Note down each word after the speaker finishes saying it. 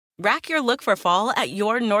Rack your look for fall at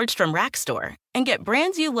your Nordstrom Rack store and get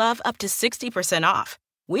brands you love up to 60% off.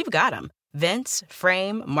 We've got them. Vince,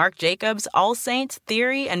 Frame, Marc Jacobs, All Saints,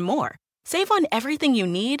 Theory, and more. Save on everything you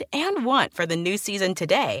need and want for the new season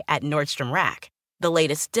today at Nordstrom Rack. The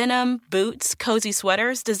latest denim, boots, cozy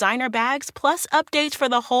sweaters, designer bags, plus updates for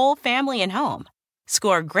the whole family and home.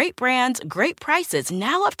 Score great brands, great prices,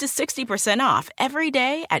 now up to 60% off every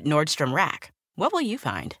day at Nordstrom Rack. What will you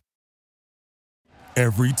find?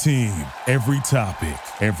 Every team, every topic,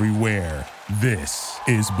 everywhere. This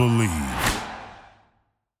is Believe.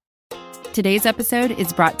 Today's episode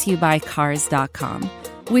is brought to you by Cars.com.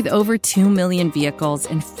 With over 2 million vehicles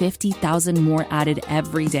and 50,000 more added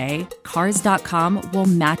every day, Cars.com will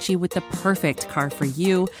match you with the perfect car for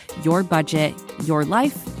you, your budget, your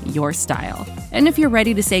life, your style. And if you're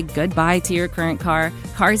ready to say goodbye to your current car,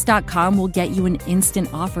 Cars.com will get you an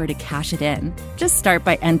instant offer to cash it in. Just start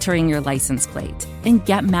by entering your license plate and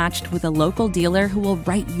get matched with a local dealer who will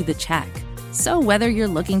write you the check. So whether you're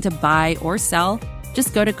looking to buy or sell,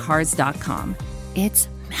 just go to Cars.com. It's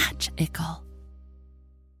magical.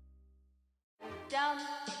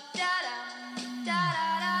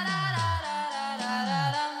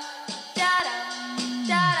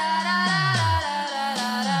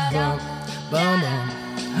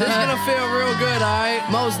 This is gonna feel real good, alright?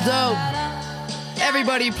 Most dope.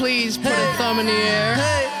 Everybody please put a thumb in the air.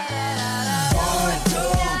 Hey. 1, 2,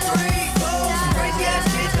 3, 4. Some crazy ass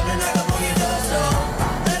kids coming knock up on your door, so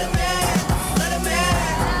let 'em in, let 'em in,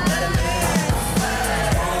 let 'em in.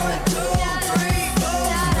 1, 2, 3, 4.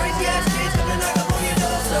 Some crazy ass kids coming knock up on your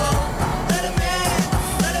door, so let 'em in,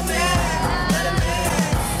 let 'em in, let 'em in.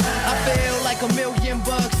 I feel like $1,000,000,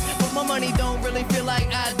 but my money don't really feel like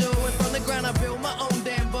I do. And from the ground I build my own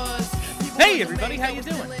damn buzz. Hey everybody, how you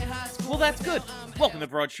doing? Well, that's good. Welcome to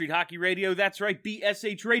Broad Street Hockey Radio. That's right,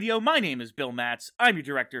 BSH Radio. My name is Bill Matz. I'm your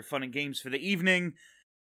director of fun and games for the evening.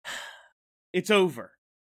 It's over.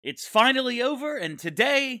 It's finally over, and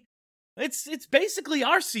today, it's basically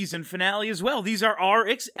our season finale as well. These are our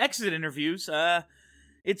exit interviews.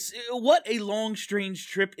 It's what a long, strange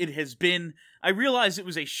trip it has been. I realize it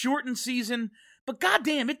was a shortened season, but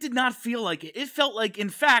goddamn, it did not feel like it. It felt like, in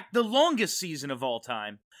fact, the longest season of all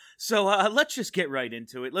time. So let's just get right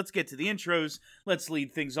into it. Let's get to the intros. Let's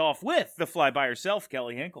lead things off with the fly by herself,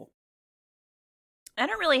 Kelly Hinkle. I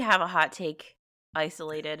don't really have a hot take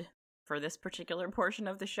isolated for this particular portion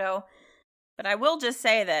of the show, but I will just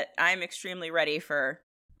say that I'm extremely ready for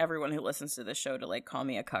everyone who listens to this show to call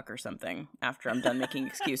me a cuck or something after I'm done making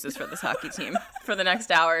excuses for this hockey team for the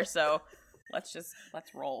next hour. So let's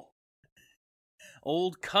roll.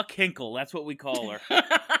 Old Cuck Hinkle, that's what we call her.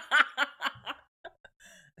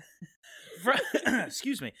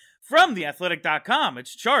 Excuse me. From theathletic.com,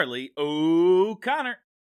 it's Charlie O'Connor.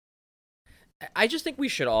 I just think we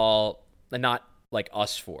should all, not like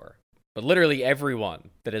us four, but literally everyone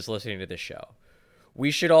that is listening to this show, we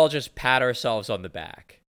should all just pat ourselves on the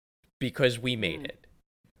back because we made it.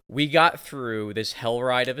 We got through this hell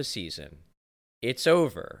ride of a season. It's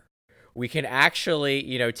over. We can actually,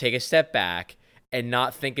 take a step back and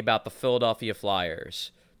not think about the Philadelphia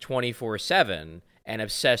Flyers 24/7 and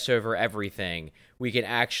obsess over everything. We can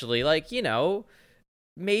actually,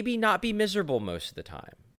 maybe not be miserable most of the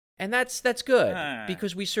time. And that's good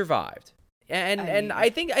because we survived. And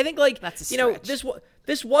I think that's a stretch.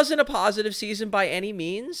 This wasn't a positive season by any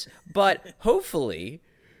means, but hopefully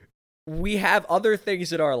we have other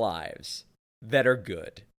things in our lives that are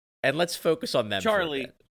good. And let's focus on them. Charlie. For a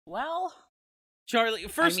bit. Well, Charlie,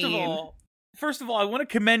 first of all, I want to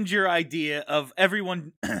commend your idea of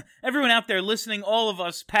everyone out there listening, all of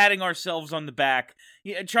us patting ourselves on the back.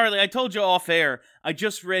 Yeah, Charlie, I told you off air, I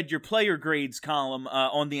just read your player grades column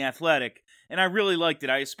on The Athletic, and I really liked it.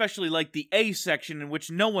 I especially liked the A section in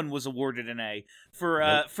which no one was awarded an A.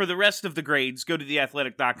 For the rest of the grades, go to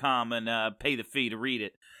theathletic.com and pay the fee to read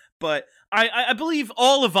it. But I believe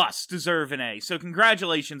all of us deserve an A, so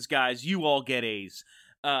congratulations, guys. You all get A's.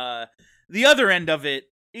 The other end of it,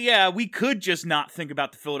 yeah, we could just not think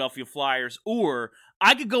about the Philadelphia Flyers, or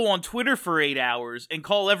I could go on Twitter for 8 hours and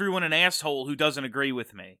call everyone an asshole who doesn't agree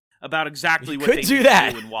with me about exactly what they need to do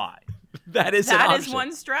and why. That is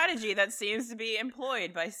one strategy that seems to be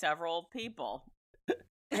employed by several people.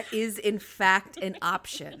 That is, in fact, an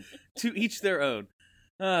option. To each their own.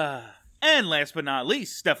 And last but not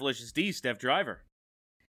least, Stephalicious D, Steph Driver.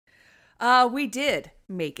 We did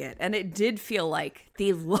make it, and it did feel like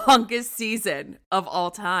the longest season of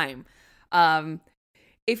all time.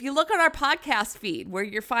 If you look on our podcast feed where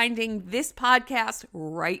you're finding this podcast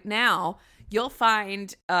right now, you'll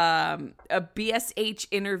find a BSH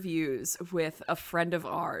interviews with a friend of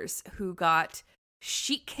ours who got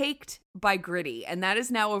sheet caked by Gritty, and that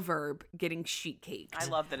is now a verb, getting sheet caked. I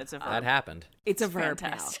love that it's a verb. That happened. It's a verb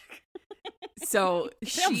fantastic. now. So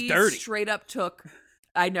she dirty. straight up took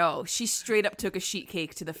a sheet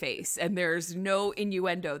cake to the face, and there's no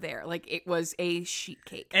innuendo there. Like, it was a sheet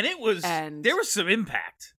cake. And there was some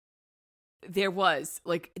impact. There was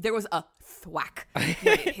a thwack when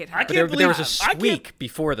it hit her. There was a squeak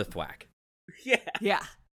before the thwack. Yeah. Yeah.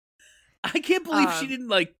 I can't believe she didn't,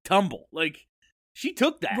 like, tumble. Like, she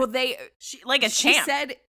took that. Well, She, like a she champ.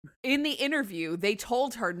 said in the interview, they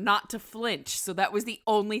told her not to flinch, so that was the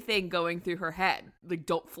only thing going through her head. Like,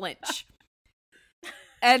 don't flinch.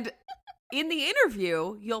 And in the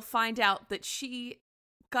interview, you'll find out that she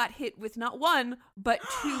got hit with not one, but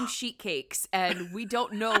 2 sheet cakes, and we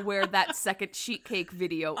don't know where that second sheet cake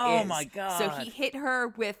video is. Oh my God. So he hit her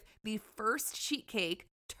with the first sheet cake,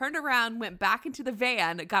 turned around, went back into the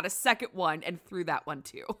van, got a second one, and threw that one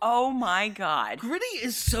too. Oh my God. Gritty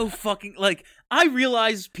is so fucking, like, I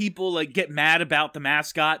realize people, like, get mad about the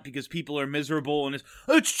mascot because people are miserable and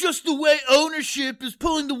it's just the way ownership is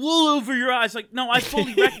pulling the wool over your eyes. Like, no, I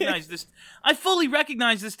fully recognize this. I fully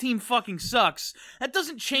recognize this team fucking sucks. That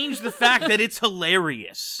doesn't change the fact that it's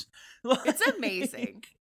hilarious. It's amazing.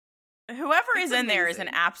 Whoever is It's in there is an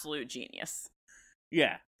amazing. absolute genius.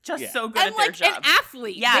 Yeah. Just Yeah. so good And at their like job. an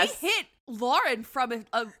athlete, Yes. they hit Lauren from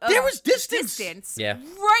a There was distance. Yeah.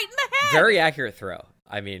 right in the head. Very accurate throw.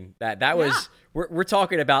 I mean, that was we're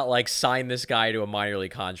talking about, like, sign this guy to a minor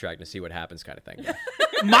league contract and see what happens kind of thing.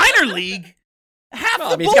 Minor league? Half Well,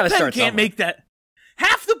 the I mean, he's gotta bullpen start can't somewhere. make that.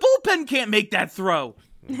 Half the bullpen can't make that throw.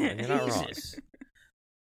 You're not wrong. Jesus.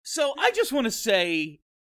 So I just want to say,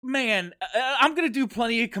 man, I'm going to do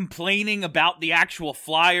plenty of complaining about the actual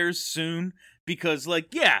Flyers soon because,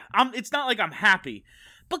 like, yeah, it's not like I'm happy,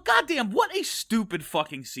 but goddamn, what a stupid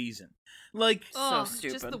fucking season. Like, Oh,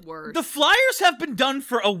 stupid. just the worst. the Flyers have been done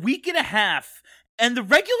for a week and a half, and the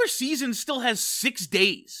regular season still has 6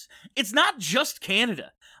 days. It's not just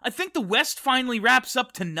Canada. I think the West finally wraps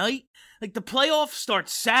up tonight. Like, the playoffs start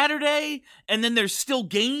Saturday, and then there's still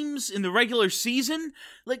games in the regular season.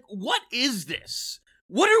 Like, what is this?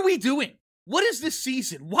 What are we doing? What is this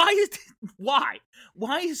season? Why is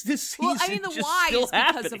this season Well, I mean, the just why still is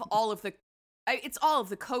because happening? of all of the. It's all of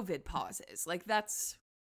the COVID pauses. Like, that's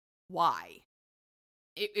why.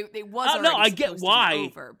 It was. No, already I get supposed to be why.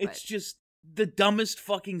 over, but- It's just the dumbest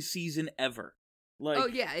fucking season ever. Like, oh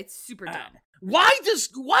yeah, it's super dumb. Why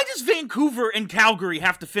does Vancouver and Calgary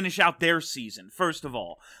have to finish out their season? First of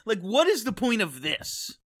all, like, what is the point of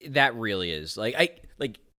this? That really is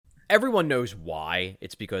everyone knows why.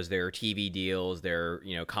 It's because there are TV deals, there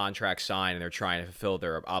are, contracts signed, and they're trying to fulfill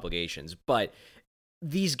their obligations. But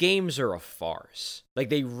these games are a farce. Like,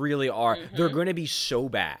 they really are. Mm-hmm. They're going to be so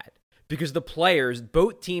bad because the players,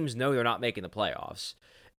 both teams know they're not making the playoffs.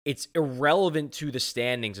 It's irrelevant to the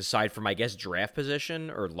standings aside from, I guess, draft position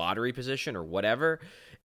or lottery position or whatever.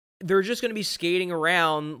 They're just going to be skating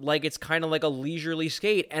around like it's kind of like a leisurely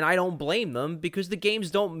skate, and I don't blame them because the games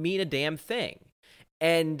don't mean a damn thing.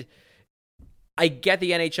 And I get the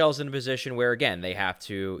NHL's in a position where, again, they have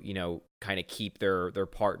to, kind of keep their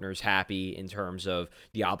partners happy in terms of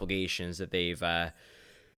the obligations that they've, I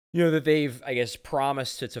guess,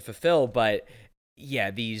 promised to fulfill. But yeah,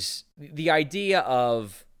 the idea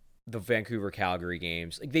of the Vancouver-Calgary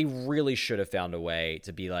games, like, they really should have found a way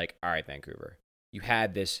to be like, all right, Vancouver, you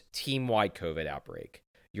had this team-wide COVID outbreak.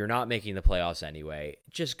 You're not making the playoffs anyway.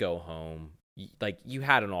 Just go home. Like, you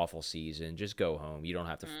had an awful season. Just go home. You don't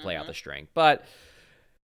have to play out the string. But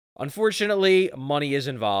unfortunately, money is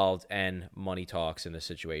involved, and money talks in this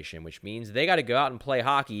situation, which means they got to go out and play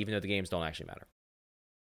hockey, even though the games don't actually matter.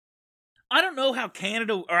 I don't know how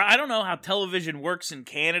I don't know how television works in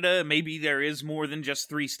Canada. Maybe there is more than just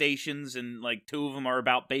 3 stations, and, like, 2 of them are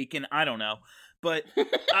about bacon. I don't know. But,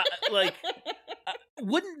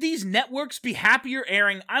 wouldn't these networks be happier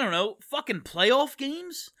airing, I don't know, fucking playoff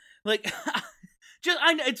games? Like,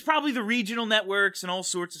 it's probably the regional networks and all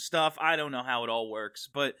sorts of stuff. I don't know how it all works,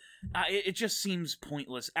 but it just seems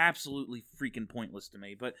pointless. Absolutely freaking pointless to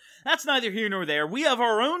me. But that's neither here nor there. We have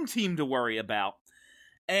our own team to worry about.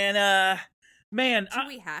 And, man. Do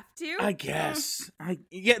we have to? I guess.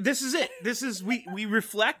 Yeah, this is it. We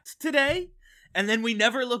reflect today, and then we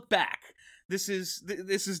never look back. This is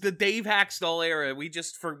the Dave Hackstall era. We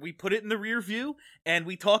put it in the rear view, and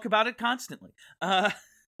we talk about it constantly. So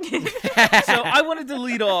I wanted to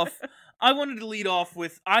lead off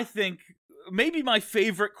with, I think, maybe my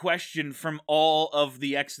favorite question from all of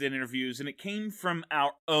the exit interviews, and it came from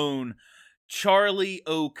our own Charlie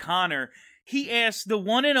O'Connor. He asked the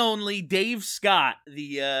one and only Dave Scott,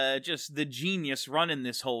 the genius running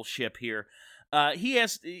this whole ship here,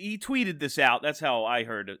 He tweeted this out. That's how I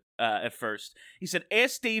heard it at first. He said,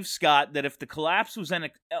 ask Dave Scott that if the collapse was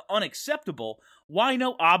unacceptable, why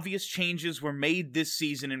no obvious changes were made this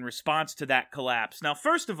season in response to that collapse. Now,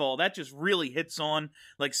 first of all, that just really hits on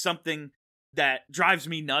like something that drives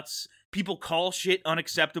me nuts. People call shit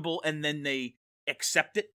unacceptable and then they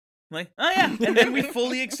accept it. Like, oh yeah, and then we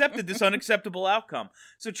fully accepted this unacceptable outcome.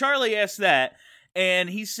 So Charlie asked that. And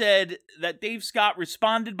he said that Dave Scott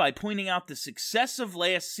responded by pointing out the success of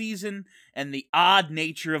last season and the odd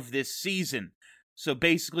nature of this season. So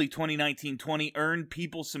basically 2019-20 earned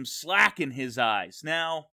people some slack in his eyes.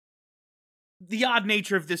 Now, the odd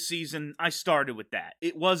nature of this season, I started with that.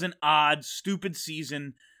 It was an odd, stupid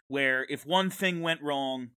season where if one thing went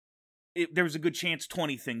wrong, there was a good chance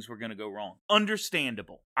 20 things were going to go wrong.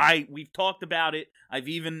 Understandable. We've talked about it. I've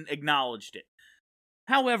even acknowledged it.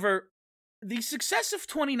 However, the success of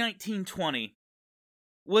 2019-20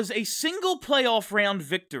 was a single playoff round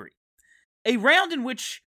victory. A round in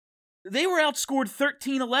which they were outscored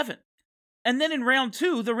 13-11. And then in round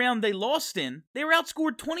 2, the round they lost in, they were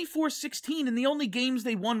outscored 24-16, and the only games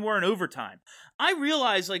they won were in overtime. I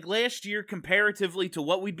realize, like, last year, comparatively to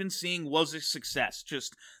what we'd been seeing, was a success.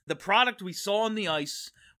 Just the product we saw on the ice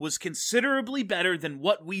was considerably better than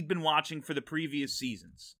what we'd been watching for the previous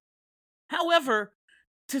seasons. However,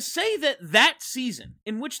 to say that season,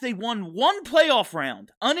 in which they won one playoff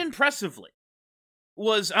round, unimpressively,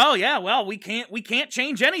 was, oh yeah, well, we can't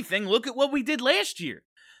change anything, look at what we did last year.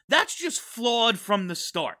 That's just flawed from the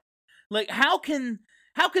start. Like, how can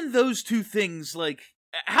those two things, like,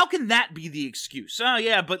 how can that be the excuse? Oh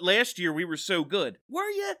yeah, but last year we were so good. Were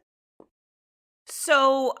you?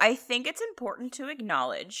 So, I think it's important to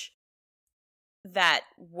acknowledge that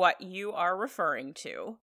what you are referring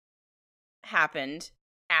to happened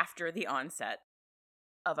after the onset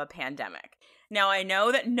of a pandemic. Now, I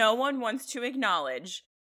know that no one wants to acknowledge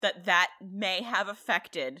that may have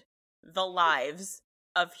affected the lives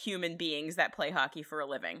of human beings that play hockey for a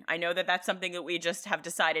living. I know that that's something that we just have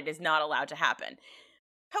decided is not allowed to happen.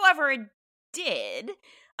 However, it did,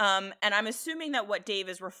 and I'm assuming that what Dave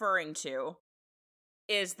is referring to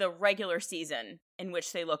is the regular season in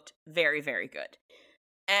which they looked very, very good.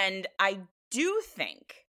 And I do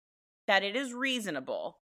think that it is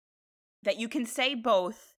reasonable that you can say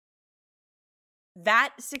both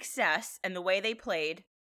that success and the way they played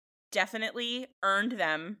definitely earned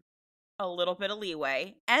them a little bit of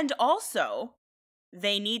leeway, and also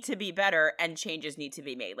they need to be better and changes need to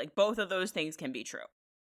be made. Like, both of those things can be true.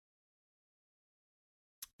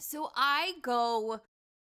 So I go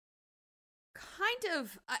kind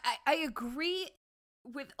of, I agree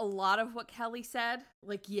with a lot of what Kelly said.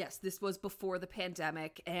 Like, yes, this was before the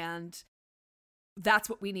pandemic, and that's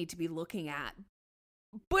what we need to be looking at.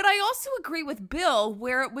 But I also agree with Bill,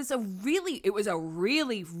 where it was a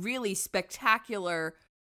really, really spectacular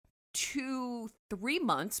 2-3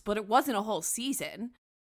 months, but it wasn't a whole season.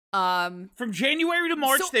 From January to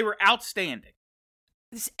March, they were outstanding.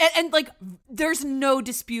 And like, there's no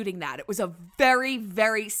disputing that. It was a very,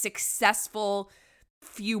 very successful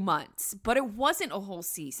few months, but it wasn't a whole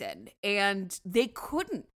season, and they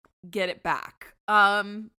couldn't get it back.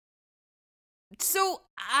 So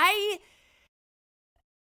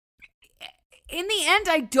in the end,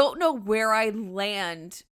 I don't know where I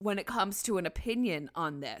land when it comes to an opinion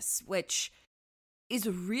on this, which is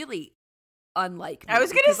really unlike me. I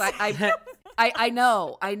was gonna say. I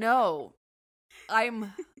know.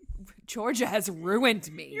 Georgia has ruined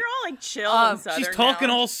me. You're all like chill and southern. She's talking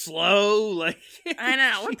now. all slow, like. I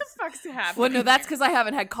know. What the fuck's happening? Well, no, that's because I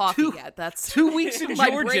haven't had coffee yet. That's 2 weeks in my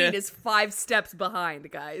Georgia. My brain is 5 steps behind,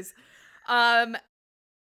 guys. All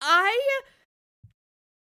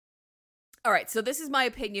right, so this is my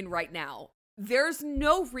opinion right now. There's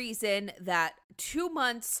no reason that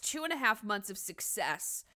 2.5 months of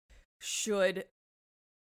success should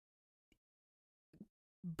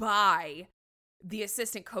buy the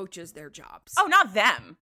assistant coaches their jobs. Oh, not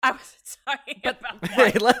them. I was talking about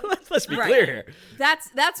Hey, let's be clear here.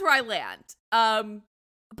 That's where I land.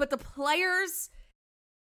 But the players,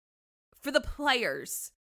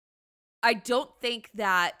 I don't think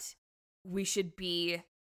that we should be.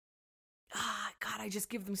 God, I just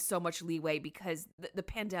give them so much leeway because the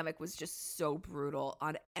pandemic was just so brutal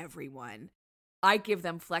on everyone. I give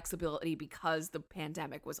them flexibility because the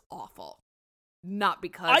pandemic was awful, not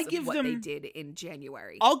because of what they did in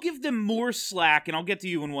January. I'll give them more slack, and I'll get to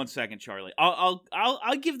you in 1 second, Charlie. I'll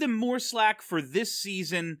give them more slack for this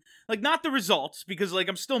season, like not the results, because like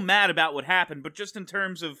I'm still mad about what happened, but just in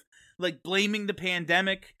terms of like blaming the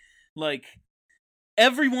pandemic, like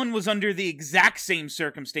everyone was under the exact same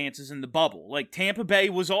circumstances in the bubble. Like, Tampa Bay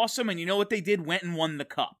was awesome, and you know what they did? Went and won the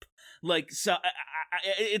cup. Like, so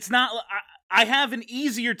it's not... I have an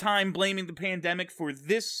easier time blaming the pandemic for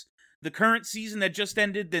the current season that just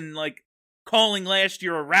ended, than, like, calling last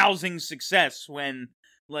year a rousing success when,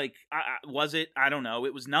 like, was it? I don't know.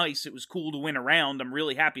 It was nice. It was cool to win a round. I'm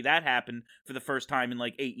really happy that happened for the first time in,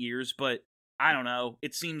 like, 8 years, but I don't know.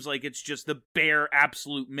 It seems like it's just the bare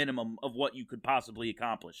absolute minimum of what you could possibly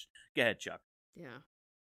accomplish. Go ahead, Chuck. Yeah.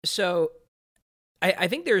 So I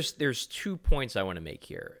think there's 2 points I want to make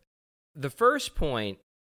here. The first point,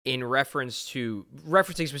 in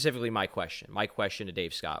referencing specifically my question to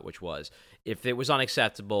Dave Scott, which was, if it was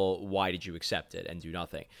unacceptable, why did you accept it and do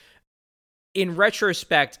nothing? In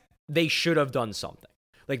retrospect, they should have done something.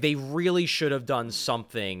 Like, they really should have done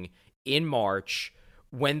something in March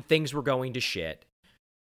when things were going to shit,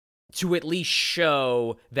 to at least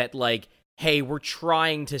show that, like, hey, we're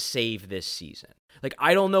trying to save this season. Like,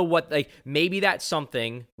 I don't know what, like, maybe that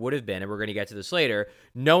something would have been, and we're going to get to this later,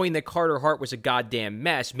 knowing that Carter Hart was a goddamn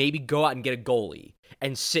mess, maybe go out and get a goalie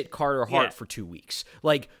and sit Carter Hart for 2 weeks.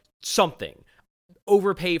 Like, something.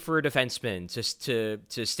 Overpay for a defenseman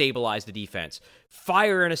to stabilize the defense.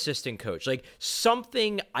 Fire an assistant coach. Like,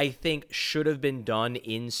 something I think should have been done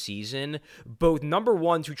in season, both number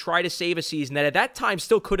one, to try to save a season that at that time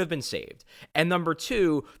still could have been saved, and number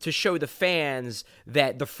two, to show the fans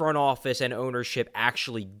that the front office and ownership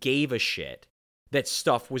actually gave a shit that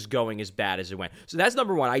stuff was going as bad as it went. So that's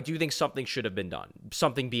number one. I do think something should have been done.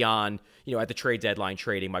 Something beyond, at the trade deadline,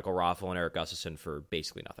 trading Michael Raffl and Eric Gustafsson for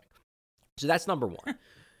basically nothing. So that's number one.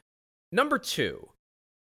 Number two,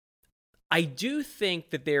 I do think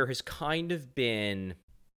that there has kind of been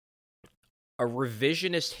a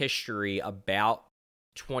revisionist history about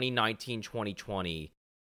 2019, 2020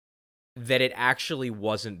 that it actually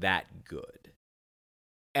wasn't that good.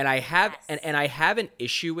 And I have and I have an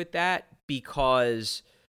issue with that because,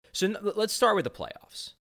 so let's start with the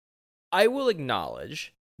playoffs. I will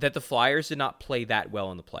acknowledge that the Flyers did not play that well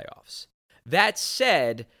in the playoffs. That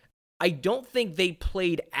said, I don't think they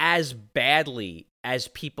played as badly as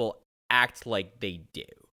people act like they do.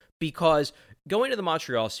 Because going to the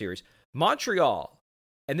Montreal series,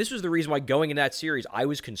 and this was the reason why going into that series I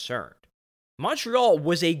was concerned, Montreal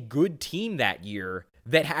was a good team that year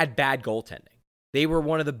that had bad goaltending. They were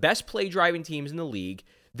one of the best play-driving teams in the league.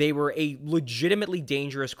 They were a legitimately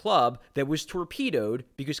dangerous club that was torpedoed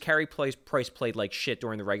because Carey Price played like shit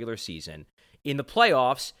during the regular season. In the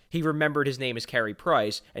playoffs, he remembered his name as Carey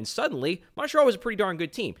Price, and suddenly, Montreal was a pretty darn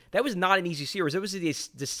good team. That was not an easy series. It was a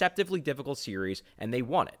deceptively difficult series, and they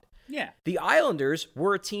won it. Yeah. The Islanders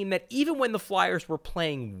were a team that even when the Flyers were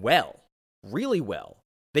playing well, really well,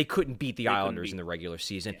 they couldn't beat the Islanders in the regular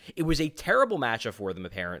season. Yeah. It was a terrible matchup for them,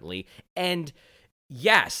 apparently, and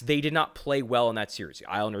yes, they did not play well in that series.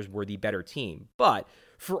 The Islanders were the better team, but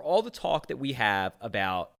for all the talk that we have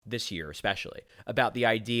about this year, especially, about the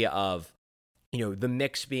idea of the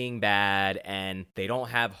mix being bad and they don't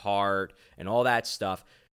have heart and all that stuff.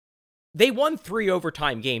 They won 3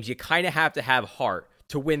 overtime games. You kind of have to have heart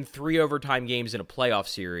to win 3 overtime games in a playoff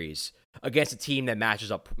series against a team that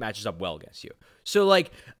matches up well against you. So,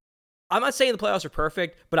 like, I'm not saying the playoffs are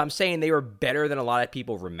perfect, but I'm saying they were better than a lot of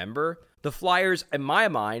people remember. The Flyers, in my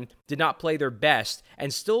mind, did not play their best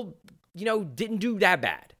and still, didn't do that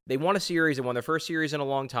bad. They won a series. They won their first series in a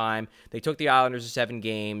long time. They took the Islanders to 7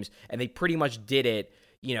 games, and they pretty much did it,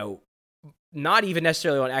 not even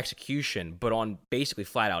necessarily on execution, but on basically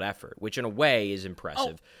flat-out effort, which in a way is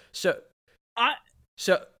impressive. I'm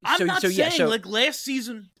not saying like last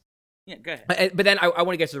season. Yeah, go ahead. But then I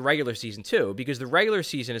want to get to the regular season too, because the regular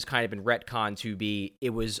season has kind of been retconned to be it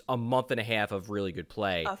was a month and a half of really good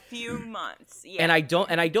play. A few months, yeah. And I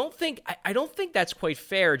don't think that's quite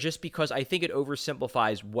fair, just because I think it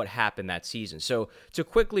oversimplifies what happened that season. So to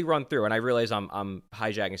quickly run through, and I realize I'm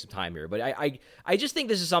hijacking some time here, but I just think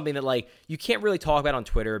this is something that, like, you can't really talk about on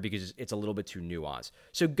Twitter because it's a little bit too nuanced.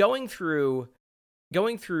 So going through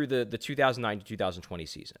the 2009 to 2020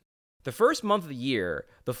 season. The first month of the year,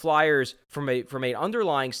 the Flyers, from an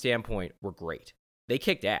underlying standpoint, were great. They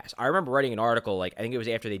kicked ass. I remember writing an article, like, I think it was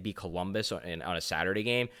after they beat Columbus on a Saturday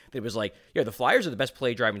game, that it was like, the Flyers are the best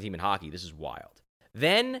play-driving team in hockey. This is wild.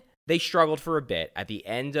 Then they struggled for a bit at the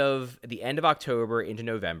end of October into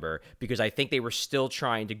November because I think they were still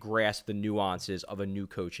trying to grasp the nuances of a new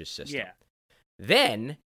coach's system. Yeah.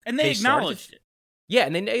 Then they acknowledged it. Yeah,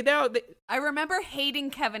 and then they I remember hating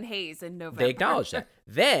Kevin Hayes in November. They acknowledged that.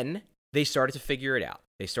 Then they started to figure it out.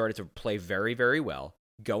 They started to play very, very well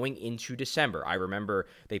going into December. I remember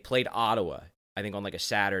they played Ottawa. I think on like a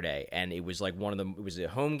Saturday, and it was like it was a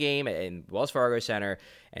home game in Wells Fargo Center,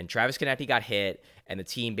 and Travis Konecny got hit, and the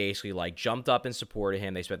team basically like jumped up and supported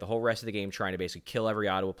him. They spent the whole rest of the game trying to basically kill every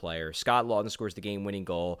Ottawa player. Scott Lawton scores the game-winning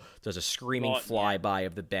goal, does a screaming flyby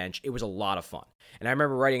of the bench. It was a lot of fun. And I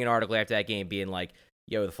remember writing an article after that game being like,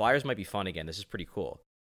 yo, the Flyers might be fun again. This is pretty cool.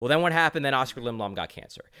 Well, then what happened? Then Oscar Lindblom got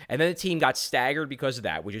cancer. And then the team got staggered because of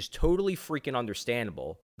that, which is totally freaking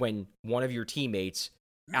understandable when one of your teammates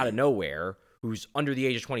out of nowhere, who's under the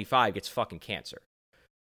age of 25, gets fucking cancer.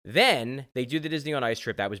 Then they do the Disney on Ice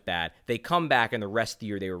trip. That was bad. They come back, and the rest of the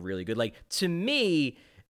year they were really good. Like, to me,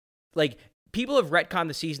 like, people have retconned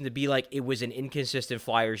the season to be like it was an inconsistent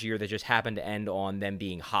Flyers year that just happened to end on them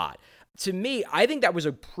being hot. To me, I think that was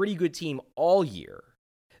a pretty good team all year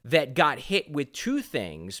that got hit with two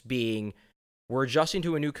things, being we're adjusting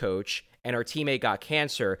to a new coach and our teammate got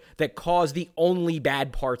cancer, that caused the only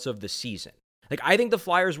bad parts of the season. Like, I think the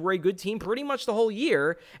Flyers were a good team pretty much the whole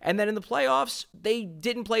year, and then in the playoffs, they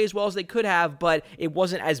didn't play as well as they could have, but it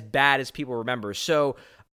wasn't as bad as people remember. So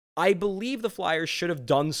I believe the Flyers should have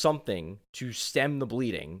done something to stem the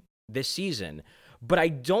bleeding this season, but I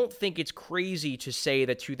don't think it's crazy to say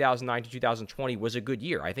that 2009 to 2020 was a good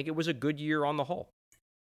year. I think it was a good year on the whole.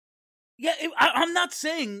 Yeah, I'm not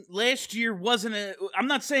saying last year I'm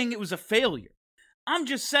not saying it was a failure. I'm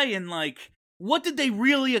just saying, like, what did they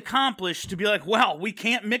really accomplish to be like, well, we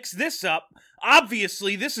can't mix this up?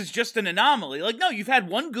 Obviously, this is just an anomaly. Like, no, you've had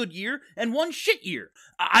one good year and one shit year.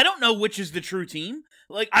 I don't know which is the true team.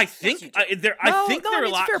 Like, I think they're a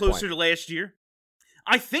lot closer to last year.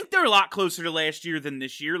 I think they're a lot closer to last year than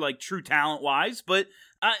this year, like, true talent-wise, but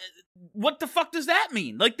what the fuck does that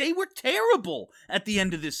mean? Like, they were terrible at the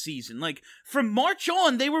end of this season. Like, from March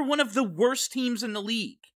on, they were one of the worst teams in the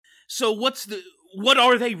league. So what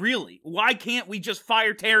are they really? Why can't we just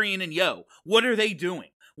fire Therrien and Yo? What are they doing?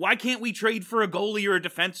 Why can't we trade for a goalie or a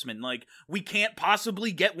defenseman? Like, we can't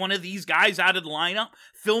possibly get one of these guys out of the lineup?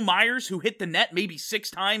 Phil Myers, who hit the net maybe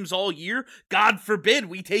 6 times all year? God forbid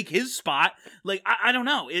we take his spot. Like, I don't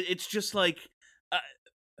know. It's just like,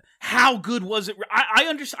 how good was it?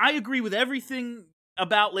 I agree with everything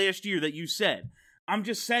about last year that you said. I'm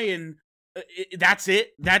just saying, that's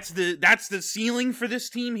it. That's the ceiling for this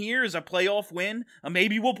team here, is a playoff win.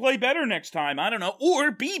 Maybe we'll play better next time. I don't know.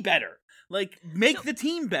 Or be better. Like, make the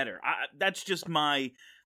team better. That's just my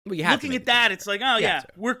looking at that. It's like, oh yeah,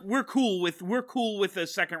 we're cool with a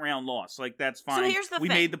second round loss. Like, that's fine. So here's the thing. We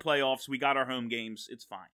made the playoffs. We got our home games. It's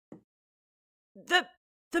fine.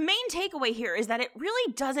 The main takeaway here is that it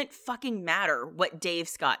really doesn't fucking matter what Dave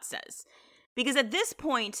Scott says, because at this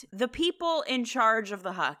point, the people in charge of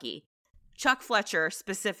the hockey, Chuck Fletcher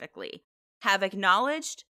specifically, have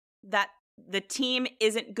acknowledged that the team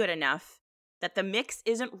isn't good enough, that the mix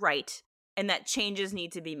isn't right, and that changes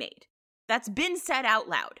need to be made. That's been said out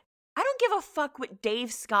loud. I don't give a fuck what Dave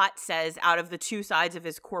Scott says out of the two sides of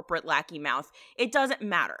his corporate lackey mouth. It doesn't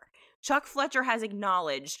matter. Chuck Fletcher has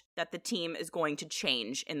acknowledged that the team is going to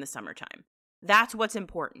change in the summertime. That's what's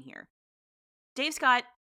important here. Dave Scott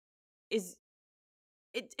it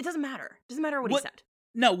doesn't matter. It doesn't matter what he said.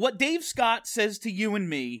 No, what Dave Scott says to you and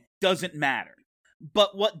me doesn't matter.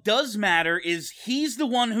 But what does matter is he's the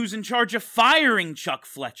one who's in charge of firing Chuck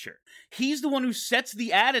Fletcher. He's the one who sets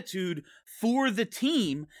the attitude for the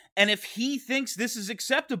team, and if he thinks this is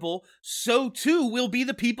acceptable, so too will be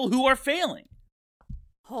the people who are failing.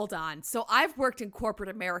 Hold on. So I've worked in corporate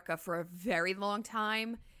America for a very long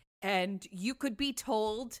time, and you could be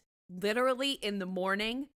told literally in the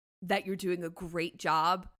morning that you're doing a great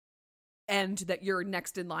job and that you're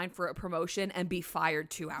next in line for a promotion and be fired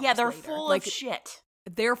 2 hours later. Yeah, they're full of shit.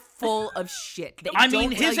 They're full of shit.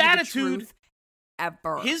 His attitude,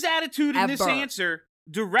 ever. His attitude in this answer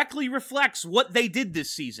directly reflects what they did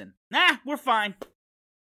this season. Nah, we're fine.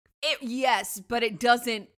 Yes, but it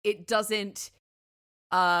doesn't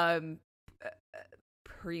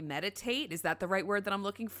premeditate, is that the right word that I'm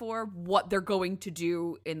looking for, what they're going to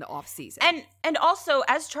do in the off season. And also,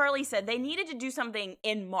 as Charlie said, they needed to do something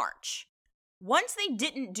in March. Once they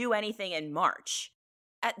didn't do anything in March,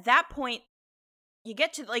 at that point, you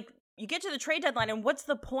get to the trade deadline, and what's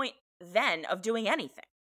the point then of doing anything?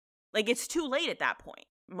 Like, it's too late at that point.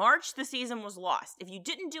 March, the season was lost. If you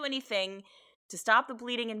didn't do anything to stop the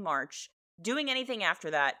bleeding in March, doing anything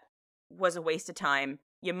after that was a waste of time.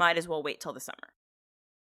 You might as well wait till the summer.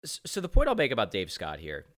 So the point I'll make about Dave Scott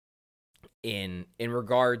here, in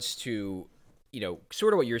regards to,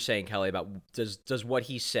 sort of what you're saying, Kelly, about does what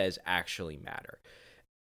he says actually matter?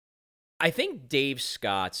 I think Dave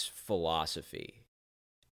Scott's philosophy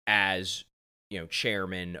as,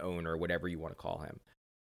 chairman, owner, whatever you want to call him,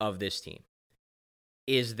 of this team,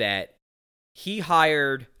 is that he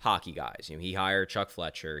hired hockey guys. He hired Chuck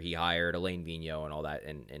Fletcher. He hired Elaine Vigneault and all that,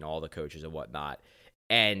 and all the coaches and whatnot.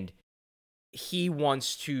 And he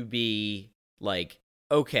wants to be like,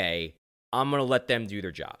 okay, I'm going to let them do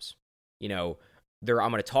their jobs. I'm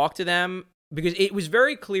going to talk to them, because it was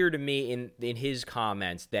very clear to me in his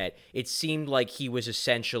comments that it seemed like he was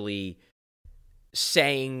essentially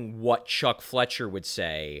saying what Chuck Fletcher would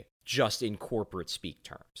say, just in corporate speak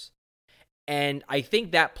terms. And I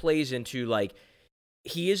think that plays into, like,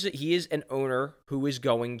 he is an owner who is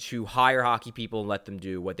going to hire hockey people and let them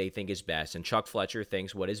do what they think is best. And Chuck Fletcher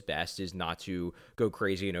thinks what is best is not to go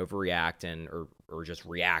crazy and overreact or just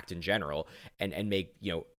react in general and make,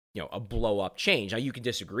 a blow up change. Now, you can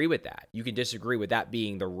disagree with that. You can disagree with that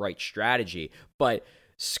being the right strategy, but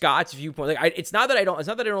Scott's viewpoint, it's not that I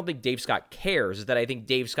don't think Dave Scott cares. It's that I think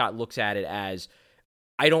Dave Scott looks at it as,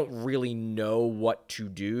 I don't really know what to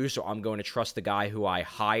do, so I'm going to trust the guy who I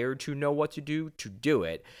hired to know what to do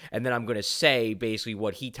it, and then I'm going to say basically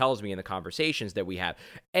what he tells me in the conversations that we have.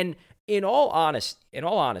 And in all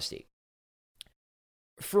honesty,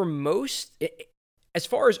 for most, as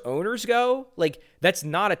far as owners go, like, that's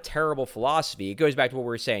not a terrible philosophy. It goes back to what we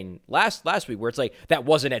were saying last week, where it's like, that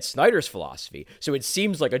wasn't Ed Snyder's philosophy. So it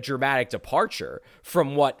seems like a dramatic departure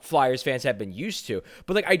from what Flyers fans have been used to.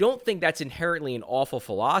 But, like, I don't think that's inherently an awful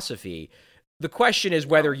philosophy. The question is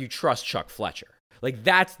whether you trust Chuck Fletcher. Like,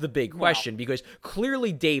 that's the big question, because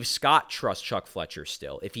clearly Dave Scott trusts Chuck Fletcher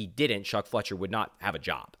still. If he didn't, Chuck Fletcher would not have a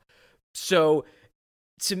job. So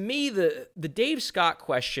to me, the Dave Scott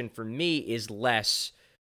question for me is less,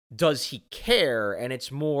 does he care? And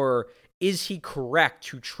it's more, is he correct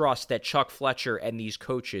to trust that Chuck Fletcher and these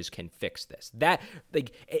coaches can fix this? That,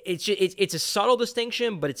 like, it's a subtle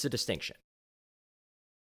distinction, but it's a distinction.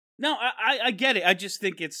 No, I get it. I just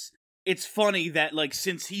think it's funny that, like,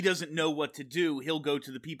 since he doesn't know what to do, he'll go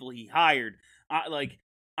to the people he hired.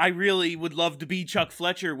 I really would love to be Chuck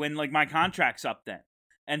Fletcher when, like, my contract's up then.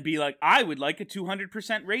 And be like, I would like a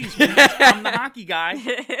 200% raise when I'm the hockey guy.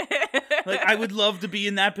 Like, I would love to be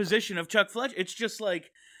in that position of Chuck Fletcher. It's just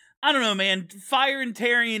like, I don't know, man. Firing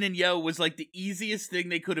Tarion and Yo was like the easiest thing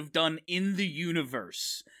they could have done in the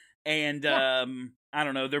universe. And, I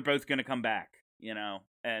don't know, they're both going to come back,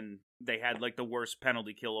 and they had like the worst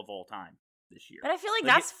penalty kill of all time this year. But I feel like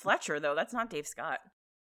that's Fletcher, though. That's not Dave Scott.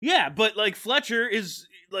 Yeah, but like Fletcher is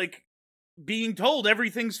like being told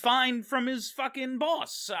everything's fine from his fucking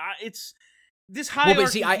boss. It's this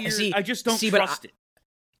hierarchy I just don't trust it.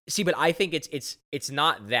 See, but I think it's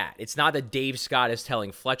not that. It's not that Dave Scott is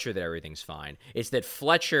telling Fletcher that everything's fine. It's that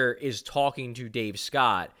Fletcher is talking to Dave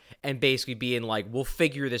Scott and basically being like, we'll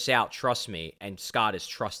figure this out, trust me, and Scott is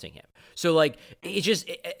trusting him. So, like,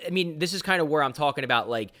 this is kind of where I'm talking about,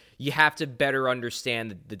 like, you have to better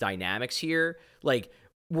understand the dynamics here. Like,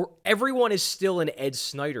 everyone is still in Ed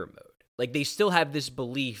Snyder mode. Like, they still have this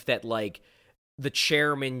belief that, like, the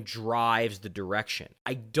chairman drives the direction.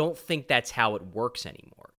 I don't think that's how it works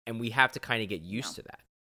anymore, and we have to kind of get used to that.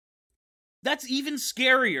 That's even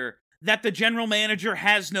scarier, that the general manager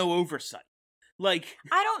has no oversight. Like,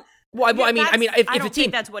 I don't... Well, I mean, if I the don't team,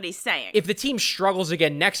 think that's what he's saying. If the team struggles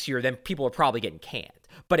again next year, then people are probably getting canned.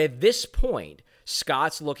 But at this point,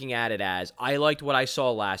 Scott's looking at it as, I liked what I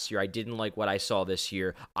saw last year. I didn't like what I saw this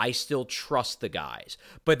year. I still trust the guys.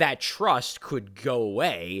 But that trust could go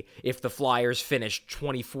away if the Flyers finish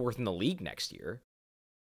 24th in the league next year.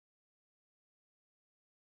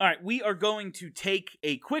 All right, we are going to take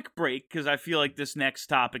a quick break because I feel like this next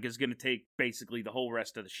topic is going to take basically the whole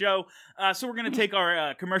rest of the show. So we're going to take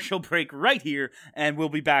our commercial break right here, and we'll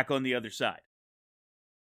be back on the other side.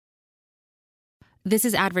 This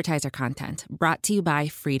is advertiser content brought to you by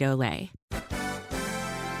Frito-Lay.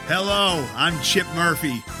 Hello, I'm Chip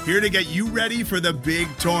Murphy, here to get you ready for the big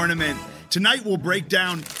tournament. Tonight we'll break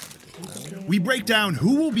down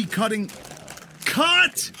who will be cutting...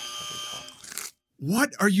 Cut!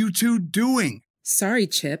 What are you two doing? Sorry,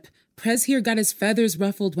 Chip. Prez here got his feathers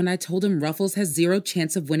ruffled when I told him Ruffles has zero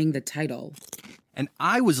chance of winning the title. And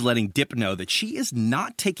I was letting Dip know that she is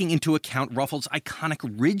not taking into account Ruffles' iconic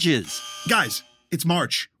ridges. Guys, it's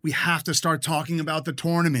March. We have to start talking about the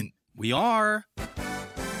tournament. We are.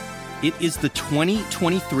 It is the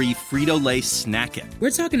 2023 Frito-Lay Snack It. We're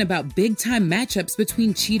talking about big-time matchups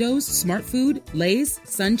between Cheetos, Smart Food, Lay's,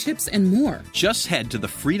 Sun Chips, and more. Just head to the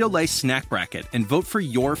Frito-Lay Snack Bracket and vote for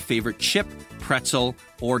your favorite chip, pretzel,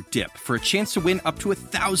 or dip for a chance to win up to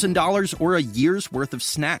 $1,000 or a year's worth of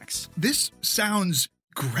snacks. This sounds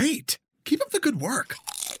great. Keep up the good work.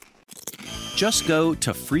 Just go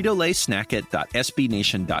to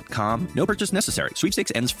fritolaysnacket.sbnation.com. No purchase necessary.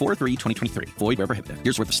 Sweepstakes ends 4/3/2023. Void where prohibited.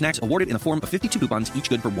 Here's worth of snacks awarded in the form of 52 coupons, each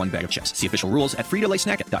good for 1 bag of chips. See official rules at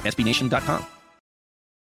fritolaysnacket.sbnation.com.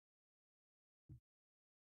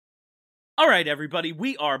 All right, everybody,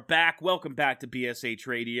 we are back. Welcome back to BSH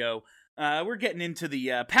Radio. We're getting into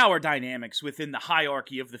the power dynamics within the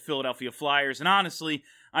hierarchy of the Philadelphia Flyers, and honestly,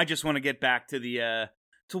 I just want to get back to the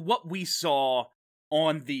to what we saw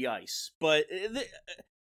on the ice. But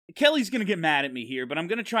Kelly's gonna get mad at me here, but I'm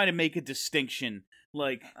gonna try to make a distinction,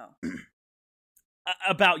 like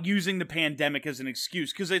about using the pandemic as an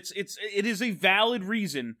excuse, because it is a valid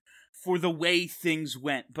reason for the way things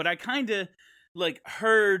went. But I kind of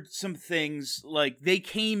heard some things like they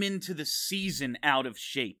came into the season out of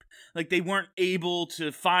shape. Like they weren't able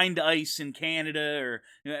to find ice in Canada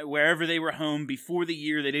or wherever they were home before the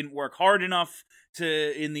year. They didn't work hard enough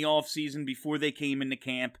in the off season before they came into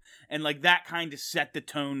camp. And that kind of set the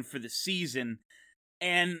tone for the season.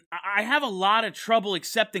 And I have a lot of trouble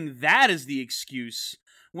accepting that as the excuse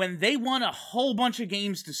when they won a whole bunch of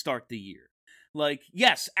games to start the year.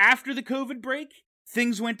 Yes, after the COVID break,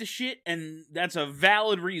 things went to shit, and that's a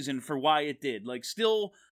valid reason for why it did.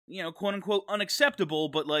 Still, quote-unquote unacceptable,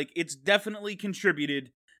 but, it's definitely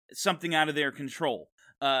contributed something out of their control,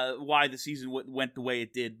 why the season went the way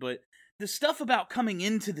it did. But the stuff about coming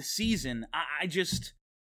into the season, I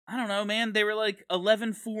don't know, man. They were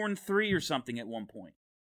 11-4-3 or something at one point.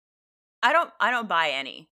 I don't buy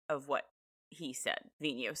any of what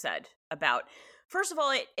Vigneault said about. First of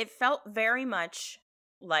all, it felt very much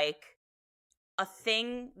like a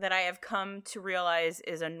thing that I have come to realize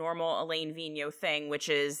is a normal Alain Vigneault thing, which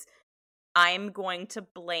is I'm going to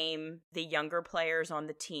blame the younger players on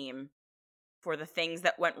the team for the things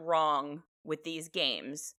that went wrong with these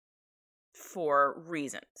games for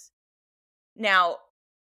reasons. Now,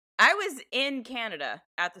 I was in Canada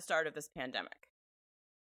at the start of this pandemic.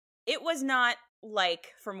 It was not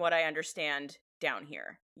from what I understand, down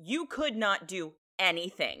here. You could not do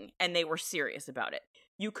anything, and they were serious about it.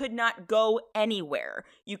 You could not go anywhere.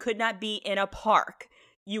 You could not be in a park.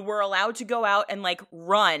 You were allowed to go out and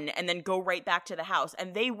run and then go right back to the house.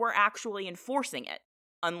 And they were actually enforcing it,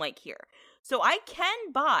 unlike here. So I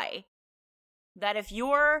can buy that if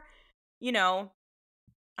you're, I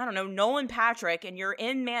don't know, Nolan Patrick, and you're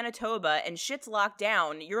in Manitoba and shit's locked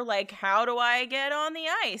down, you're how do I get on the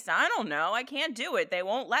ice? I don't know. I can't do it. They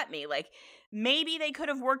won't let me. Maybe they could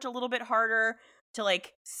have worked a little bit harder to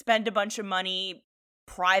spend a bunch of money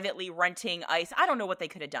privately renting ice. I don't know what they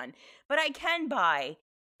could have done, but I can buy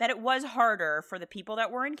that it was harder for the people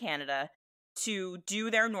that were in Canada to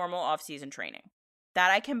do their normal off-season training.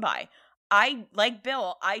 That I can buy. Like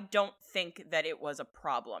Bill, I don't think that it was a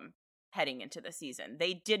problem heading into the season.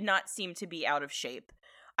 They did not seem to be out of shape.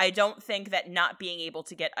 I don't think that not being able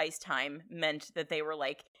to get ice time meant that they were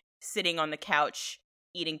sitting on the couch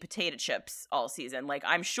eating potato chips all season.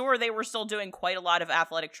 I'm sure they were still doing quite a lot of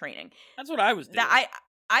athletic training. That's what I was doing.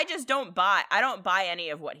 I just don't buy any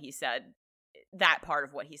of what he said, that part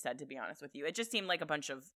of what he said, to be honest with you. It just seemed like a bunch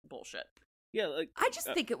of bullshit. Yeah, I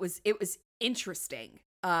just think it was interesting.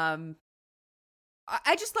 I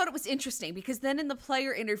just thought it was interesting because then in the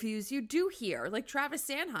player interviews you do hear, Travis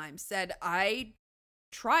Sanheim said, I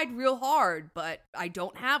tried real hard, but I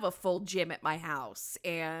don't have a full gym at my house,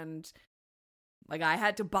 and I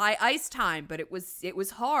had to buy ice time, but it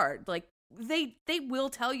was hard. They will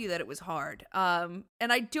tell you that it was hard. And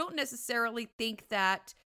I don't necessarily think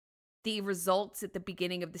that the results at the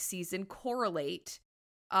beginning of the season correlate.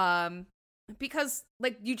 Because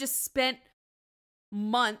you just spent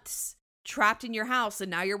months trapped in your house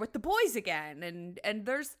and now you're with the boys again. And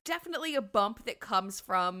there's definitely a bump that comes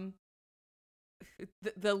from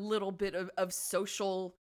the little bit of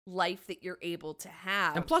social life that you're able to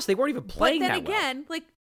have. And plus, they weren't even playing that well. But then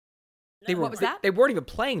again, what was that? They weren't even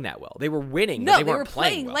playing that well. They were winning, no, but they were weren't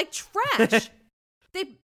playing well. Like trash.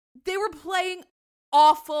 They were playing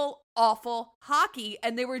awful hockey,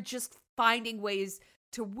 and they were just finding ways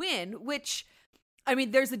to win, which, I mean,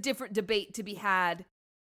 there's a different debate to be had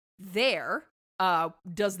there.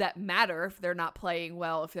 Does that matter if they're not playing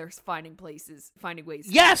well, if they're finding ways to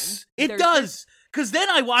yes, win? It does. Because then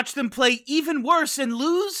I watched them play even worse and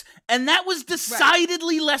lose, and that was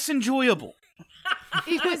decidedly less enjoyable.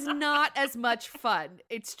 It was not as much fun.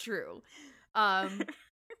 It's true.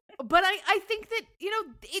 But I think that,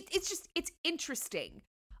 it's interesting.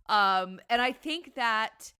 And I think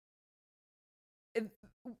that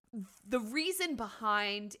the reason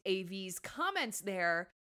behind AV's comments there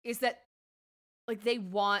is that, they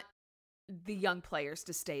want the young players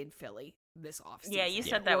to stay in Philly. this offseason. Yeah, you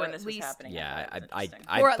said that or when this at was least, happening. Yeah, I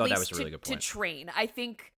I or at thought least that was a really good point. to train. I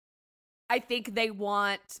think they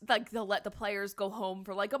want, like, they'll let the players go home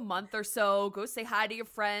for like a month or so, go say hi to your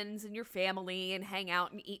friends and your family and hang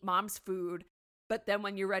out and eat mom's food. But then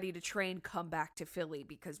when you're ready to train, come back to Philly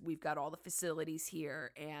because we've got all the facilities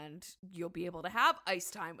here and you'll be able to have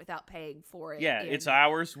ice time without paying for it. Yeah, it's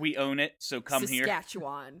ours. We own it, so come here.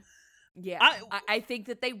 Saskatchewan. Yeah, I think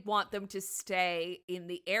that they want them to stay in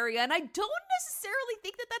the area. And I don't necessarily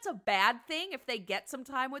think that that's a bad thing if they get some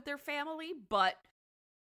time with their family. But,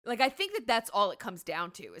 like, I think that that's all it comes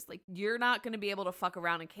down to is, like, you're not going to be able to fuck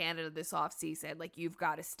around in Canada this offseason. Like, you've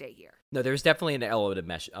got to stay here. No, there's definitely an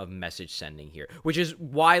element of message sending here, which is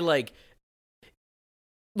why, like,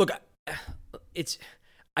 look,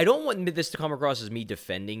 I don't want this to come across as me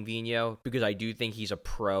defending Vigneault because I do think he's a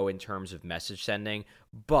pro in terms of message sending,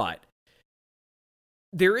 but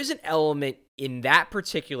there is an element in that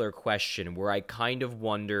particular question where I kind of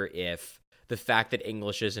wonder if the fact that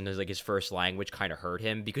English isn't his first language kind of hurt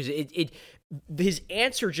him because his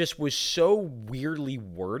answer just was so weirdly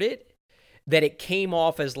worded that it came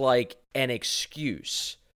off as like an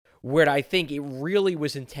excuse, where I think it really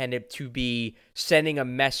was intended to be sending a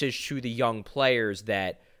message to the young players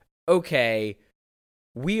that, okay,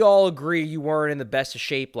 we all agree you weren't in the best of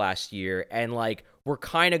shape last year, and like we're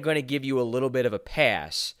kind of going to give you a little bit of a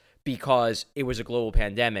pass because it was a global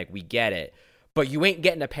pandemic. We get it, but you ain't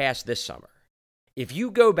getting a pass this summer. If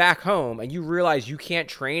you go back home and you realize you can't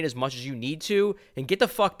train as much as you need to, then get the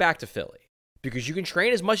fuck back to Philly. Because you can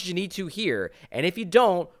train as much as you need to here, and if you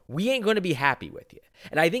don't, we ain't going to be happy with you.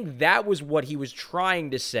 And I think that was what he was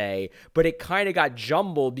trying to say, but it kind of got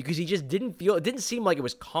jumbled because he just didn't seem like it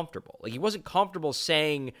was comfortable. Like, he wasn't comfortable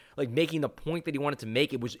saying, like, making the point that he wanted to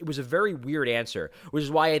make. It was a very weird answer, which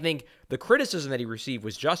is why I think the criticism that he received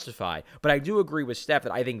was justified. But I do agree with Steph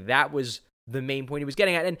that I think that was the main point he was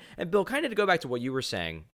getting at. And Bill, kind of to go back to what you were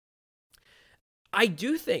saying, I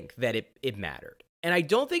do think that it mattered. And I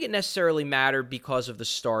don't think it necessarily mattered because of the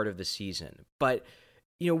start of the season. But,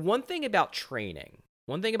 you know, one thing about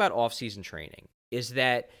off-season training is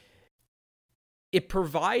that it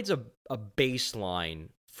provides a baseline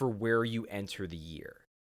for where you enter the year.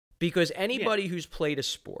 Because anybody who's played a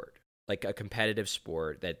sport, like a competitive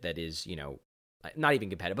sport that is, you know, not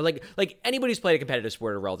even competitive, but like anybody who's played a competitive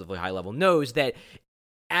sport at a relatively high level knows that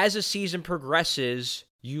as a season progresses,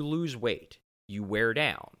 you lose weight, you wear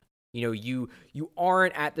down. You know, you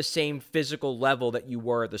aren't at the same physical level that you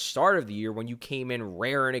were at the start of the year when you came in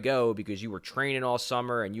raring to go because you were training all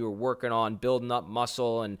summer and you were working on building up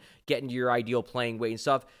muscle and getting to your ideal playing weight and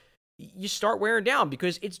stuff. You start wearing down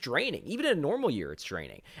because it's draining. Even in a normal year, it's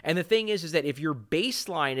draining. And the thing is that if your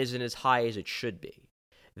baseline isn't as high as it should be,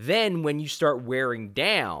 then when you start wearing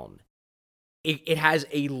down, it has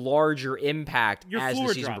a larger impact as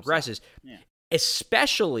the season progresses. Yeah.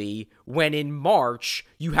 Especially when in March,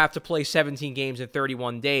 you have to play 17 games in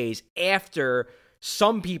 31 days after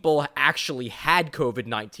some people actually had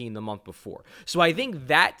COVID-19 the month before. So I think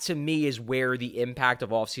that, to me, is where the impact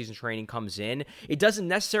of off-season training comes in. It doesn't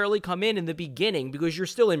necessarily come in the beginning because you're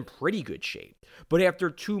still in pretty good shape. But after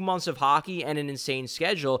 2 months of hockey and an insane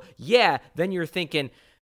schedule, yeah, then you're thinking,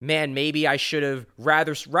 man, maybe I should have,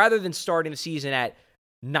 rather than starting the season at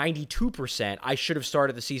 92%, I should have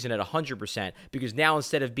started the season at 100% because now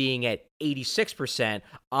instead of being at 86%,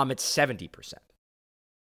 I'm at 70%.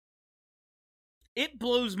 It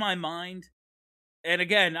blows my mind. And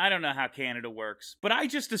again, I don't know how Canada works, but I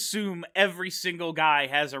just assume every single guy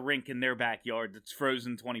has a rink in their backyard that's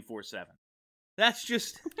frozen 24/7. That's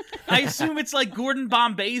just, I assume it's like Gordon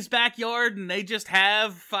Bombay's backyard and they just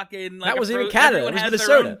have fucking like that wasn't even Canada, it was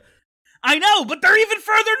Minnesota. I know, but they're even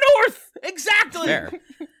further north. Exactly. Fair.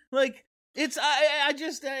 Like it's,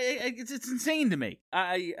 it's insane to me.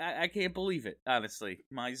 I can't believe it. Honestly,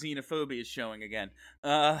 my xenophobia is showing again.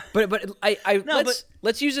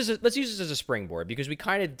 Let's use this as a springboard because we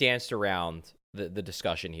kind of danced around the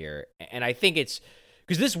discussion here, and I think it's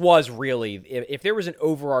because this was really, if there was an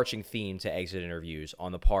overarching theme to exit interviews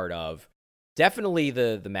on the part of definitely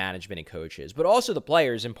the management and coaches, but also the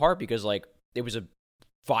players, in part because like it was a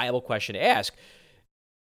viable question to ask.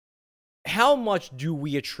 How much do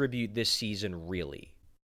we attribute this season really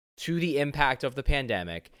to the impact of the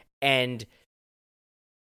pandemic, and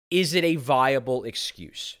is it a viable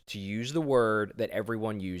excuse, to use the word that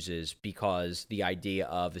everyone uses, because the idea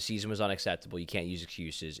of the season was unacceptable, you can't use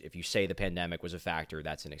excuses. If you say the pandemic was a factor,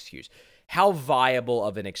 that's an excuse. How viable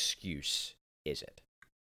of an excuse is it?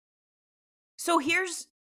 So here's,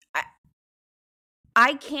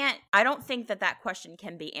 I don't think that question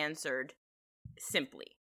can be answered simply.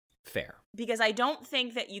 Fair. Because I don't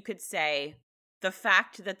think that you could say the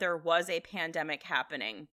fact that there was a pandemic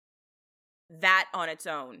happening, that on its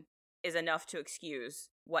own is enough to excuse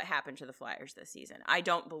what happened to the Flyers this season. I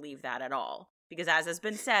don't believe that at all. Because as has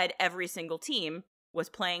been said, every single team was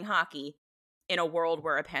playing hockey in a world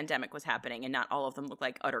where a pandemic was happening, and not all of them look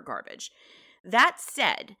like utter garbage. That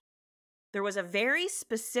said, there was a very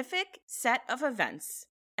specific set of events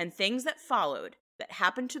and things that followed that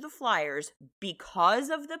happened to the Flyers because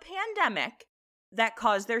of the pandemic that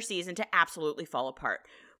caused their season to absolutely fall apart.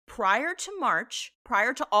 Prior to March,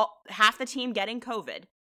 prior to half the team getting COVID,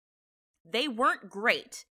 they weren't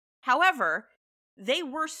great. However, they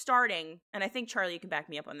were starting, and I think, Charlie, you can back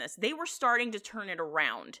me up on this, they were starting to turn it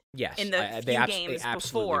around. Yes. In the few games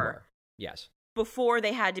before. Yes. Before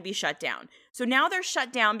they had to be shut down. So now they're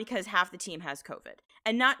shut down because half the team has COVID.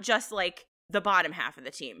 And not just like the bottom half of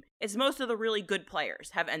the team. It's most of the really good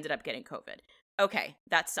players have ended up getting COVID. Okay,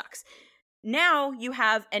 that sucks. Now you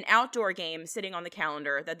have an outdoor game sitting on the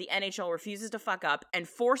calendar that the NHL refuses to fuck up and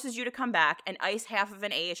forces you to come back and ice half of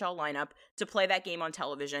an AHL lineup to play that game on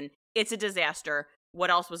television. It's a disaster. What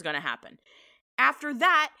else was going to happen? After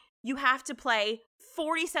that, you have to play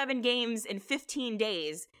 47 games in 15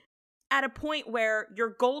 days at a point where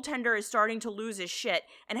your goaltender is starting to lose his shit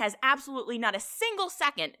and has absolutely not a single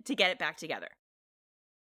second to get it back together.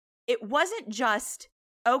 It wasn't just,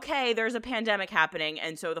 okay, there's a pandemic happening,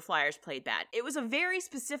 and so the Flyers played bad. It was a very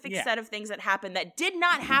specific set of things that happened that did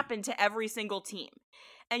not happen to every single team.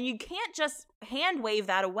 And you can't just hand wave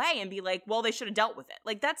that away and be like, well, they should have dealt with it.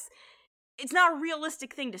 Like, it's not a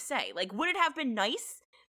realistic thing to say. Like, would it have been nice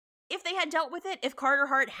if they had dealt with it, if Carter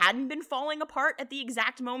Hart hadn't been falling apart at the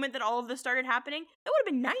exact moment that all of this started happening? That would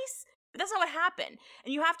have been nice, but that's not what happened.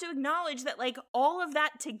 And you have to acknowledge that, like, all of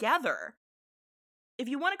that together, if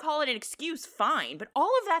you want to call it an excuse, fine, but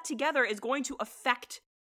all of that together is going to affect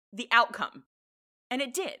the outcome. And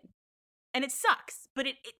it did. And it sucks, but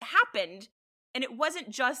it happened, and it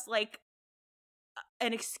wasn't just, like,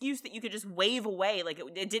 an excuse that you could just wave away like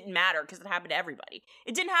it didn't matter because it happened to everybody.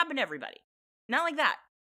 It didn't happen to everybody. Not like that.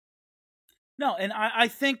 No, and I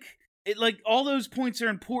think it, like, all those points are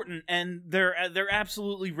important and they're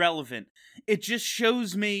absolutely relevant. It just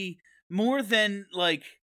shows me more than, like,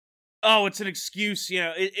 oh, it's an excuse, you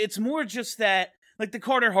know. It's more just that, like, the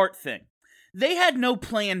Carter Hart thing. They had no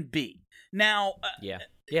plan B. Now,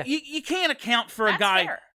 you can't account for a guy.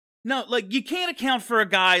 Fair. No, like, you can't account for a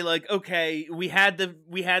guy like, okay, we had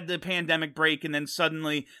the pandemic break, and then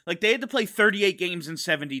suddenly, like, they had to play 38 games in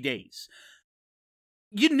 70 days.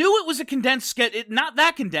 You knew it was a condensed schedule, not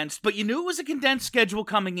that condensed, but you knew it was a condensed schedule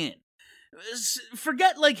coming in.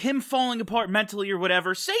 Forget, like, him falling apart mentally or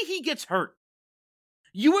whatever. Say he gets hurt.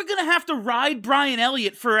 You were going to have to ride Brian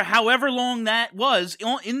Elliott for however long that was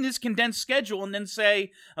in this condensed schedule and then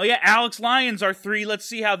say, oh yeah, Alex Lyons are 3, let's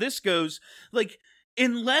see how this goes. Like,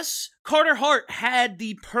 unless Carter Hart had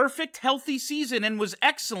the perfect healthy season and was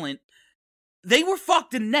excellent, they were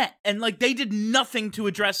fucked in net, and, like, they did nothing to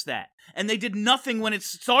address that. And they did nothing when it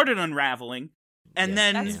started unraveling. And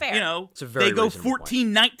then, you know, they go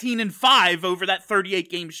 14, 19, and 5 over that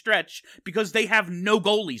 38-game stretch because they have no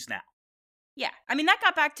goalies now. Yeah, I mean,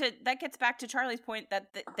 that gets back to Charlie's point that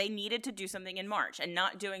they needed to do something in March, and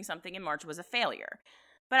not doing something in March was a failure.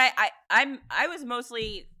 But I was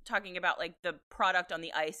mostly talking about, like, the product on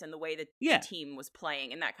the ice and the way that the team was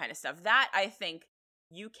playing and that kind of stuff. That, I think,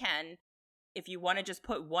 you can, if you want to just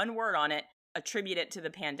put one word on it, attribute it to the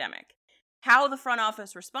pandemic. How the front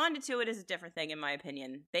office responded to it is a different thing, in my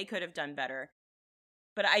opinion. They could have done better.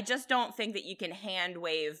 But I just don't think that you can hand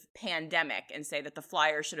wave pandemic and say that the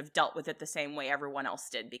Flyers should have dealt with it the same way everyone else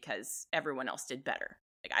did because everyone else did better.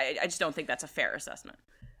 Like, I just don't think that's a fair assessment.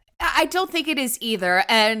 I don't think it is either.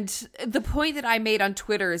 And the point that I made on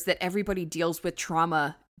Twitter is that everybody deals with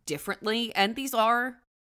trauma differently. And these are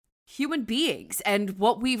human beings. And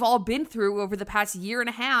what we've all been through over the past year and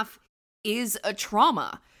a half is a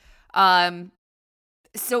trauma.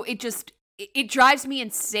 So it drives me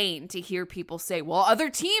insane to hear people say, well,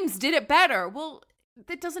 other teams did it better. Well,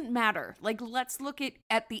 that doesn't matter. Like, let's look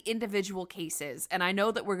at the individual cases. And I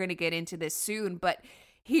know that we're going to get into this soon, but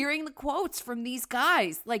hearing the quotes from these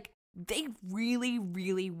guys, like, they really,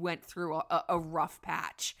 really went through a rough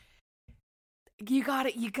patch. You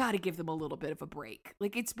gotta give them a little bit of a break.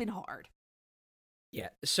 Like, it's been hard. Yeah,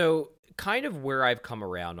 so kind of where I've come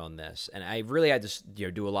around on this, and I really had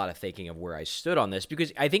to do a lot of thinking of where I stood on this,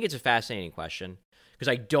 because I think it's a fascinating question, because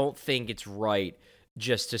I don't think it's right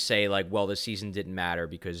just to say, like, well, the season didn't matter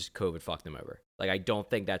because COVID fucked them over. Like, I don't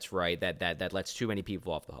think that's right. That lets too many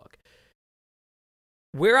people off the hook.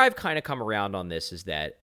 Where I've kind of come around on this is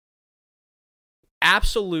that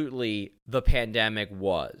absolutely the pandemic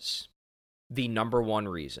was the number one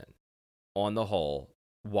reason on the whole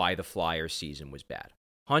why the Flyers season was bad.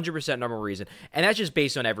 100% number one reason. And that's just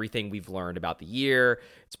based on everything we've learned about the year.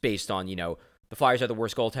 It's based on, the Flyers had the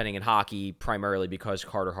worst goaltending in hockey, primarily because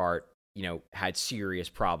Carter Hart, had serious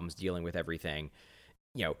problems dealing with everything.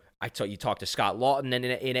 You talked to Scott Lawton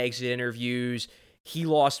in exit interviews. He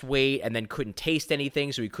lost weight and then couldn't taste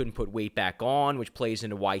anything, so he couldn't put weight back on, which plays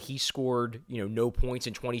into why he scored, no points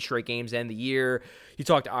in 20 straight games to end the year. You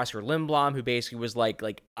talked to Oscar Lindblom, who basically was like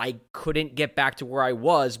I couldn't get back to where I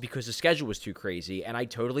was because the schedule was too crazy, and I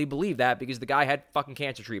totally believe that because the guy had fucking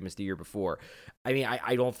cancer treatments the year before. I mean,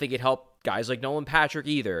 I don't think it helped guys like Nolan Patrick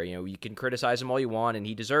either. You can criticize him all you want, and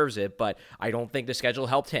he deserves it, but I don't think the schedule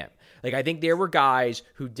helped him. I think there were guys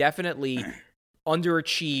who definitely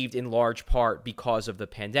underachieved in large part because of the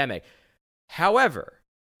pandemic. However,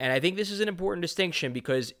 and I think this is an important distinction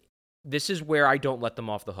because this is where I don't let them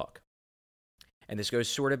off the hook. And this goes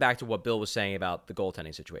sort of back to what Bill was saying about the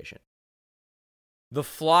goaltending situation. The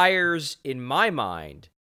Flyers, in my mind,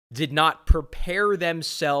 did not prepare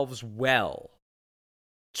themselves well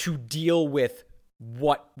to deal with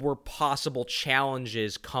what were possible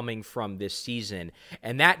challenges coming from this season.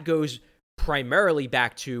 And that goes primarily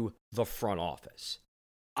back to the front office.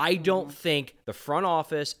 I don't think the front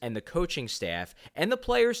office and the coaching staff and the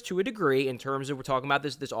players to a degree, in terms of we're talking about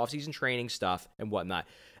this offseason training stuff and whatnot,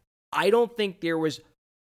 I don't think there was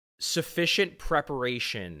sufficient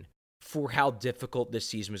preparation for how difficult this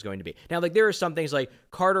season was going to be. Now, there are some things like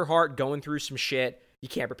Carter Hart going through some shit. You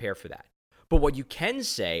can't prepare for that. But what you can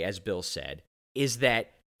say, as Bill said, is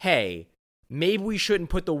that, hey, maybe we shouldn't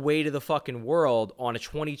put the weight of the fucking world on a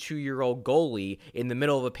 22-year-old goalie in the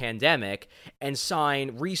middle of a pandemic and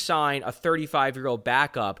re-sign a 35-year-old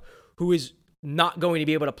backup who is not going to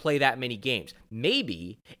be able to play that many games.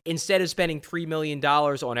 Maybe instead of spending $3 million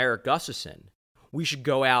on Eric Gustafsson, we should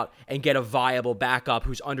go out and get a viable backup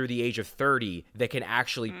who's under the age of 30 that can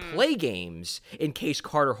actually play games in case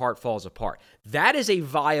Carter Hart falls apart. That is a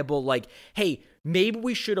viable, hey, maybe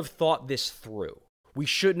we should have thought this through. We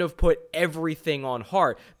shouldn't have put everything on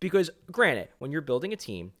Hart because, granted, when you're building a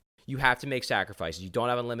team, you have to make sacrifices. You don't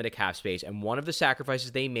have unlimited cap space, and one of the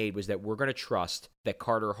sacrifices they made was that we're going to trust that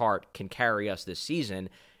Carter Hart can carry us this season,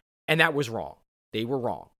 and that was wrong. They were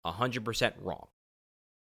wrong, 100% wrong.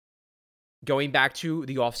 Going back to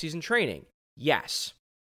the offseason training, yes,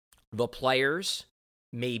 the players,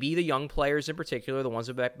 maybe the young players in particular, the ones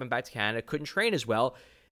that have been back to Canada, couldn't train as well.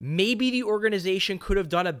 Maybe the organization could have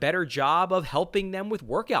done a better job of helping them with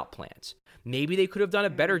workout plans. Maybe they could have done a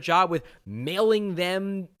better job with mailing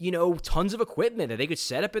them, tons of equipment that they could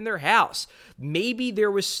set up in their house. Maybe there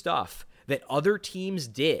was stuff that other teams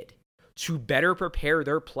did to better prepare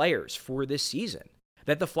their players for this season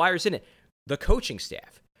that the Flyers didn't. The coaching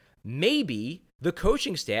staff. Maybe the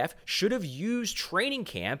coaching staff should have used training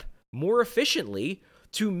camp more efficiently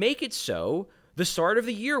to make it so the start of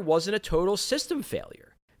the year wasn't a total system failure.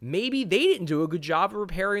 Maybe they didn't do a good job of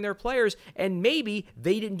preparing their players, and maybe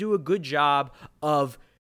they didn't do a good job of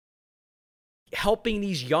helping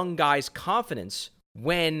these young guys' confidence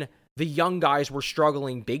when the young guys were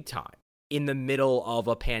struggling big time in the middle of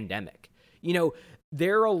a pandemic.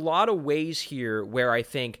 There are a lot of ways here where I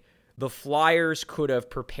think the Flyers could have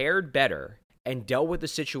prepared better and dealt with the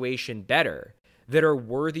situation better that are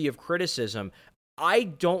worthy of criticism. I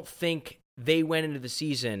don't think they went into the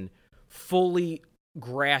season fully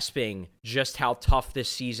grasping just how tough this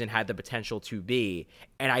season had the potential to be,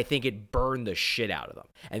 and I think it burned the shit out of them.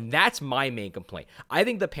 And that's my main complaint. I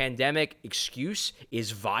think the pandemic excuse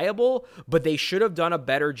is viable, but they should have done a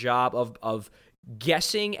better job of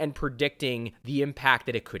guessing and predicting the impact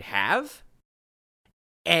that it could have,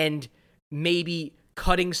 and maybe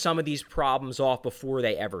cutting some of these problems off before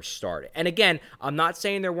they ever started. And again, I'm not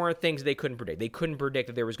saying there weren't things they couldn't predict. They couldn't predict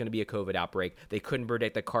that there was going to be a COVID outbreak. They couldn't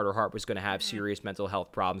predict that Carter Hart was going to have serious mental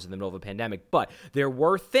health problems in the middle of a pandemic. But there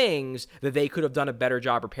were things that they could have done a better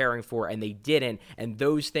job preparing for, and they didn't. And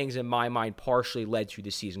those things, in my mind, partially led to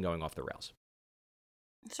the season going off the rails.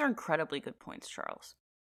 These are incredibly good points, Charles.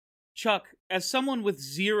 Chuck, as someone with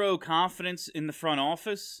zero confidence in the front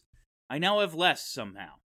office, I now have less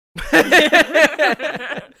somehow. We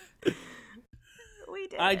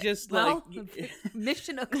did. I just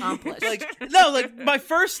mission accomplished. My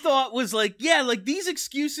first thought was these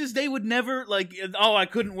excuses, they would never I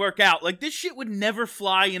couldn't work out. This shit would never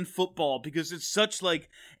fly in football because it's such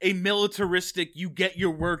a militaristic, you get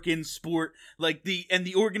your work in sport.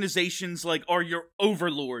 The organizations are your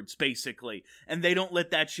overlords basically, and they don't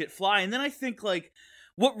let that shit fly. And then I think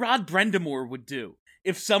what Rod Brendamore would do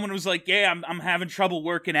if someone was like, yeah, I'm having trouble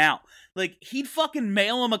working out. Like, he'd fucking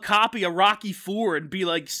mail him a copy of Rocky IV and be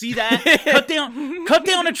like, see that? cut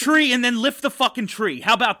down a tree and then lift the fucking tree.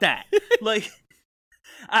 How about that? Like,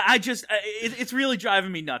 it's really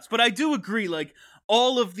driving me nuts. But I do agree, like,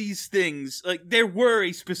 all of these things, like, there were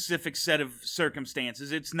a specific set of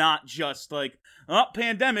circumstances. It's not just like, oh,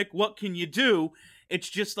 pandemic, what can you do? It's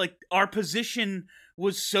just like, our position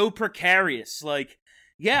was so precarious. Like,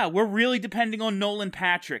 yeah, we're really depending on Nolan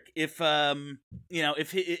Patrick. If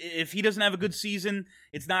if he doesn't have a good season,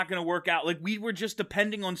 it's not going to work out. Like, we were just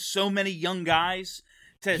depending on so many young guys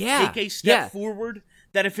to take a step forward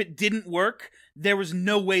that if it didn't work, there was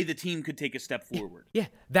no way the team could take a step forward. Yeah,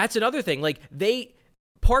 that's another thing. Like,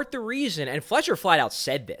 part the reason, and Fletcher flat out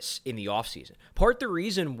said this in the offseason, part the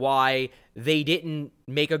reason why they didn't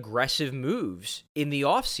make aggressive moves in the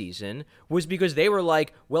offseason was because they were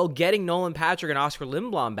like, well, getting Nolan Patrick and Oscar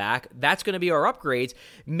Lindblom back, that's going to be our upgrades.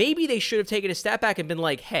 Maybe they should have taken a step back and been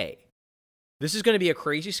like, hey, this is going to be a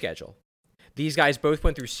crazy schedule. These guys both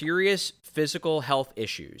went through serious physical health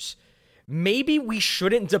issues. Maybe we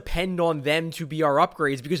shouldn't depend on them to be our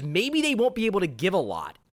upgrades because maybe they won't be able to give a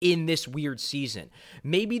lot in this weird season.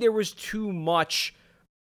 Maybe there was too much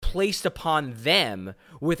placed upon them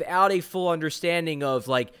without a full understanding of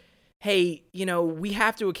like, hey, we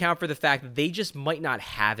have to account for the fact that they just might not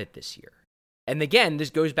have it this year. And again, this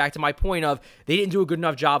goes back to my point of they didn't do a good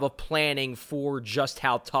enough job of planning for just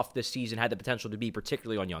how tough this season had the potential to be,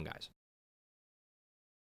 particularly on young guys.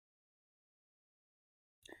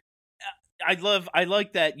 I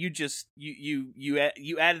like that you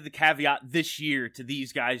added the caveat this year to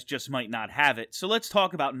these guys just might not have it. So let's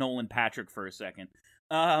talk about Nolan Patrick for a second.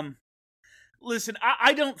 Listen,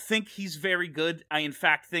 I don't think he's very good. I in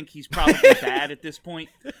fact think he's probably bad at this point.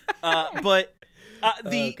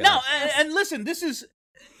 Listen, this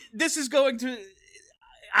is going to.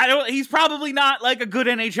 He's probably not like a good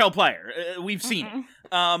NHL player. We've seen it.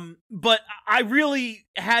 But I really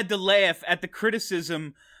had to laugh at the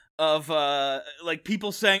criticism of like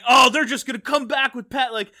people saying, oh, they're just going to come back with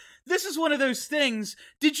Pat. Like, this is one of those things.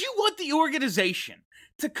 Did you want the organization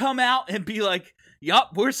to come out and be like,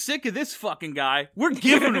 yup, we're sick of this fucking guy. We're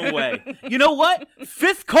giving away. You know what?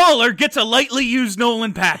 Fifth caller gets a lightly used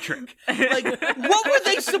Nolan Patrick. Like, what were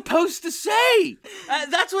they supposed to say?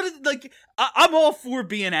 That's what I'm all for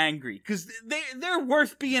being angry because they're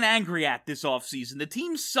worth being angry at this offseason. The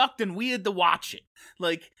team sucked and we had to watch it.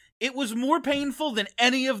 Like, it was more painful than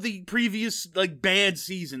any of the previous, like, bad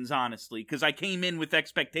seasons, honestly, because I came in with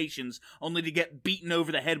expectations only to get beaten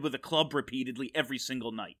over the head with a club repeatedly every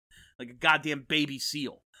single night. Like a goddamn baby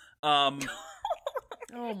seal. Oh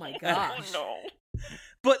my gosh. No.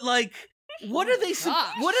 But, like, what are they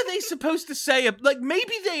supposed to say? Like,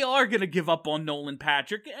 maybe they are going to give up on Nolan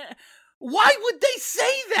Patrick. Why would they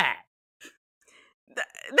say that?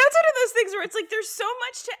 That's one of those things where it's like there's so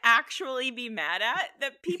much to actually be mad at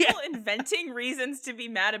that people inventing reasons to be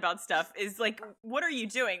mad about stuff is like, what are you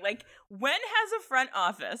doing? Like, when has a front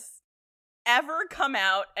office ever come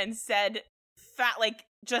out and said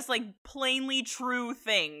just plainly true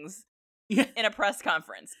things in a press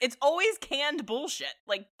conference? It's always canned bullshit.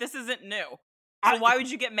 Like, this isn't new. So why would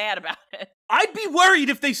you get mad about it? I'd be worried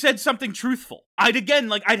if they said something truthful. I'd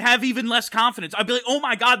have even less confidence. I'd be like, oh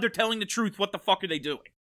my God, they're telling the truth. What the fuck are they doing?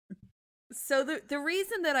 So the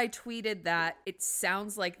reason that I tweeted that it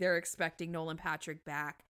sounds like they're expecting Nolan Patrick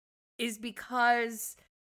back is because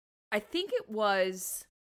I think it was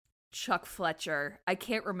Chuck Fletcher. I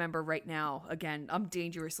can't remember right now. Again, I'm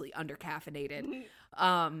dangerously undercaffeinated.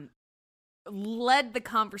 Led the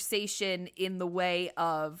conversation in the way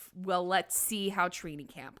of, well, let's see how training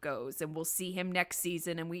camp goes and we'll see him next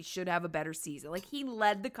season and we should have a better season. Like, he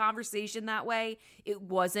led the conversation that way. It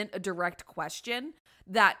wasn't a direct question.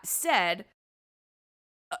 That said,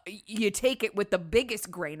 you take it with the biggest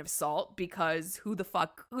grain of salt because who the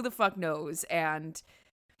fuck knows? And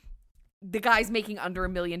the guy's making under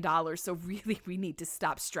 $1 million, so really we need to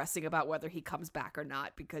stop stressing about whether he comes back or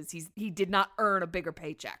not because he did not earn a bigger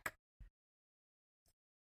paycheck.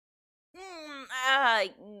 Yeah.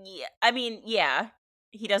 I mean, yeah,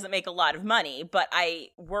 he doesn't make a lot of money, but I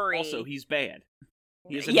worry. Also, he's bad.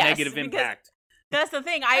 He has a negative impact. That's the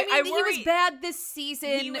thing. I worry. He was bad this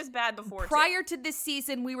season. He was bad before. Prior to this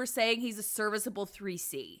season, we were saying he's a serviceable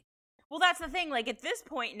 3C. Well, that's the thing. Like, at this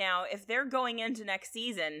point now, if they're going into next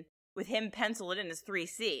season with him penciled in as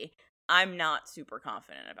 3C, I'm not super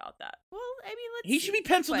confident about that. Well, I mean, he should be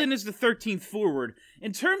penciled in as the 13th forward.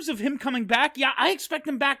 In terms of him coming back, yeah, I expect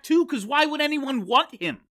him back too, because why would anyone want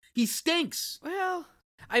him? He stinks. Well,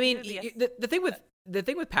 I mean, the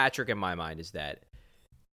thing with Patrick in my mind is that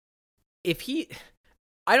if he,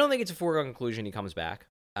 I don't think it's a foregone conclusion he comes back.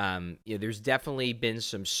 There's definitely been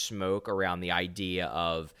some smoke around the idea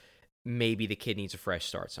of maybe the kid needs a fresh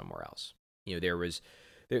start somewhere else. There was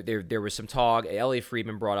some talk. Elliot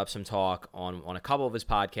Friedman brought up some talk on a couple of his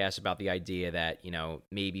podcasts about the idea that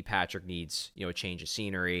maybe Patrick needs a change of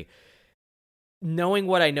scenery. Knowing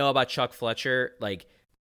what I know about Chuck Fletcher, like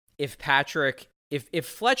if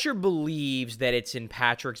Fletcher believes that it's in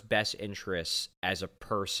Patrick's best interests as a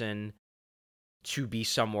person to be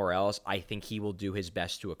somewhere else, I think he will do his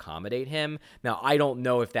best to accommodate him. Now, I don't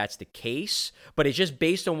know if that's the case, but it's just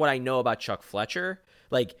based on what I know about Chuck Fletcher.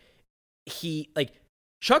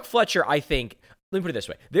 Chuck Fletcher, I think, let me put it this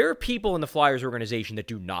way. There are people in the Flyers organization that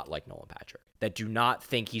do not like Nolan Patrick, that do not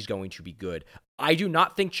think he's going to be good. I do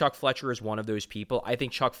not think Chuck Fletcher is one of those people. I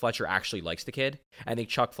think Chuck Fletcher actually likes the kid. I think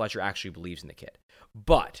Chuck Fletcher actually believes in the kid.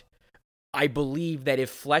 But I believe that if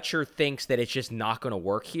Fletcher thinks that it's just not going to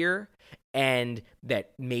work here, and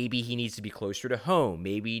that maybe he needs to be closer to home,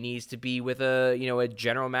 maybe he needs to be with a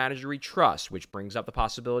general manager we trust, which brings up the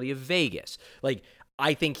possibility of Vegas.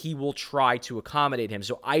 I think he will try to accommodate him.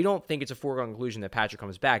 So I don't think it's a foregone conclusion that Patrick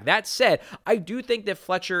comes back. That said, I do think that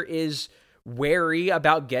Fletcher is wary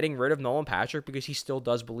about getting rid of Nolan Patrick because he still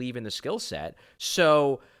does believe in the skill set.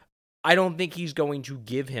 So I don't think he's going to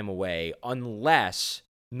give him away unless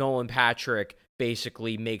Nolan Patrick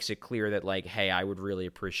basically makes it clear that, hey, I would really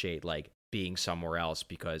appreciate, being somewhere else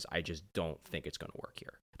because I just don't think it's going to work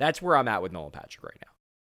here. That's where I'm at with Nolan Patrick right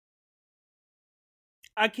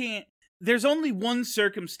now. There's only one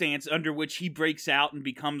circumstance under which he breaks out and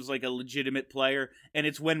becomes, a legitimate player, and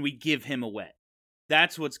it's when we give him away.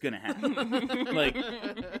 That's what's going to happen.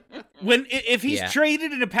 If he's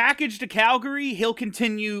traded in a package to Calgary, he'll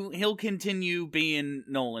continue being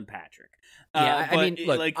Nolan Patrick. I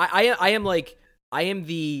am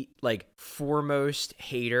the foremost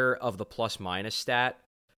hater of the plus minus stat,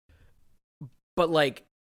 but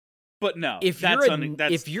no,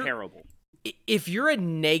 that's terrible. If you're a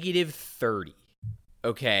negative 30,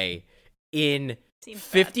 okay, in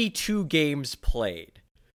 52 games played,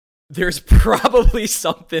 there's probably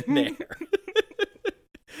something there.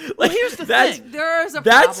 Here's the thing. There's a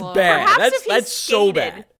that's problem. bad. That's so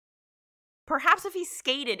bad. Perhaps if he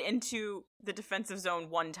skated into the defensive zone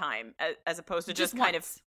one time, as opposed to just kind of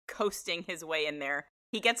coasting his way in there.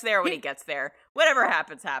 He gets there when he gets there. Whatever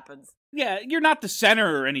happens, happens. Yeah, you're not the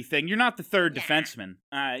center or anything. You're not the third defenseman.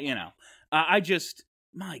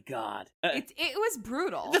 My God. It was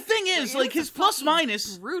brutal. The thing is, his plus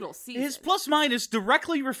minus... brutal season. His plus minus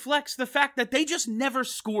directly reflects the fact that they just never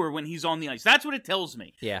score when he's on the ice. That's what it tells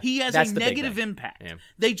me. Yeah, he has a negative impact. Yeah.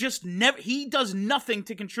 They just never... He does nothing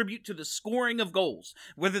to contribute to the scoring of goals.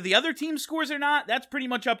 Whether the other team scores or not, that's pretty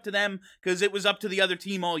much up to them, because it was up to the other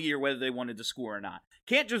team all year whether they wanted to score or not.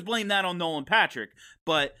 Can't just blame that on Nolan Patrick,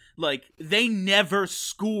 but, they never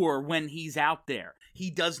score when he's out there. He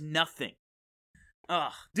does nothing.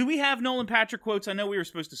 Do we have Nolan Patrick quotes? I know we were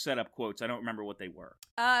supposed to set up quotes. I don't remember what they were.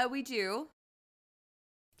 We do.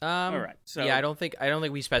 All right. So yeah, I don't think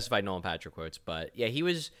we specified Nolan Patrick quotes, but yeah,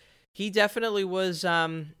 he definitely was.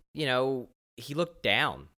 He looked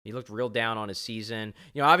down. He looked real down on his season.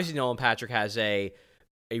 Obviously Nolan Patrick has a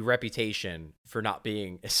reputation for not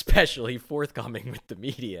being especially forthcoming with the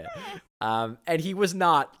media, and he was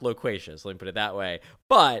not loquacious. Let me put it that way.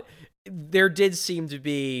 But there did seem to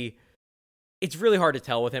be. It's really hard to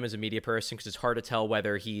tell with him as a media person because it's hard to tell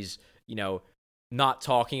whether he's, not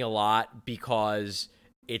talking a lot because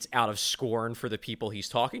it's out of scorn for the people he's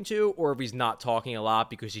talking to, or if he's not talking a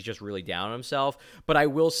lot because he's just really down on himself. But I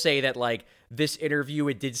will say that, this interview,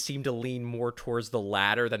 it did seem to lean more towards the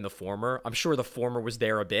latter than the former. I'm sure the former was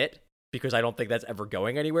there a bit because I don't think that's ever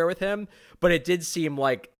going anywhere with him. But it did seem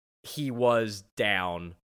like he was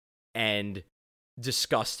down and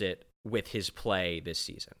disgusted with his play this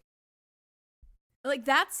season.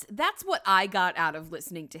 That's what I got out of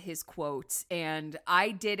listening to his quotes, and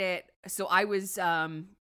I did it. So I was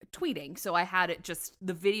tweeting, so I had it just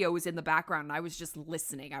the video was in the background, and I was just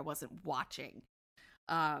listening. I wasn't watching.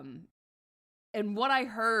 And what I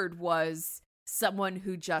heard was someone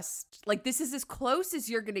who just this is as close as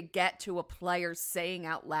you're gonna get to a player saying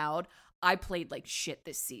out loud, "I played like shit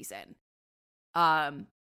this season." And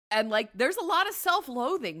there's a lot of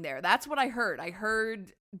self-loathing there. That's what I heard. I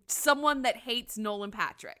heard someone that hates Nolan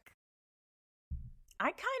Patrick.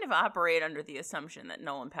 I kind of operate under the assumption that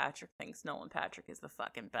Nolan Patrick thinks Nolan Patrick is the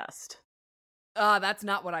fucking best. That's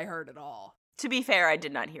not what I heard at all. To be fair, I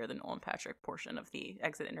did not hear the Nolan Patrick portion of the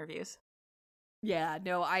exit interviews. Yeah,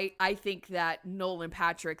 no, I think that Nolan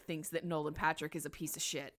Patrick thinks that Nolan Patrick is a piece of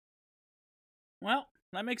shit. Well,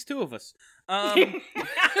 that makes two of us.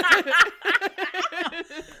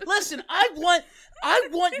 Listen, I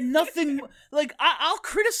want nothing. Like, I'll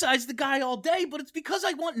criticize the guy all day, but it's because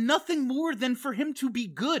I want nothing more than for him to be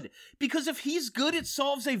good. Because if he's good, it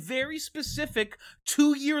solves a very specific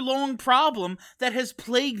 2-year-long problem that has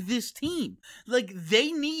plagued this team. Like,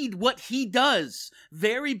 they need what he does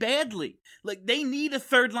very badly. Like, they need a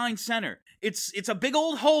third-line center. It's a big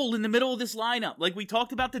old hole in the middle of this lineup. Like, we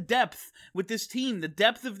talked about the depth with this team.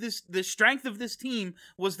 The strength of this team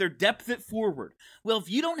was their depth at forward. Well, if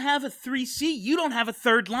you don't have a 3C, you don't have a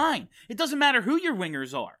third line. It doesn't matter who your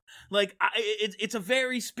wingers are. Like, it's a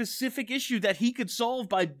very specific issue that he could solve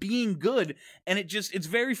by being good, and it's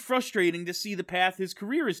very frustrating to see the path his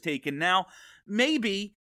career has taken. Now,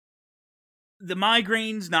 maybe the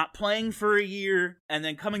migraines, not playing for a year, and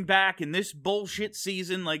then coming back in this bullshit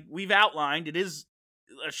season, like we've outlined, it is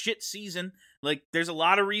a shit season. Like, there's a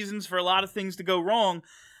lot of reasons for a lot of things to go wrong.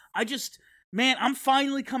 I'm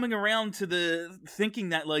finally coming around to the thinking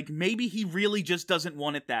that, like, maybe he really just doesn't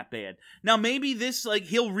want it that bad. Now, maybe this, like,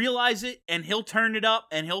 he'll realize it, and he'll turn it up,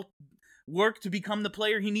 and he'll work to become the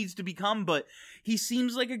player he needs to become, but he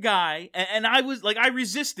seems like a guy, and I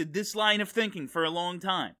resisted this line of thinking for a long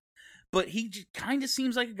time. But he kind of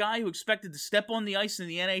seems like a guy who expected to step on the ice in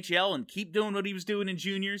the NHL and keep doing what he was doing in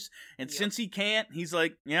juniors. And since he can't, he's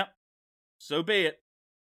like, yep, so be it.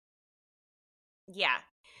 Yeah.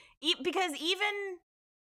 Because even,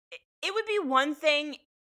 it would be one thing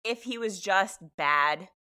if he was just bad.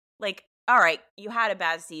 Like, all right, you had a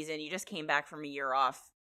bad season. You just came back from a year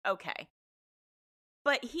off. Okay.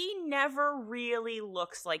 But he never really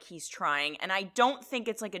looks like he's trying. And I don't think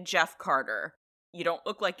it's like a Jeff Carter. You don't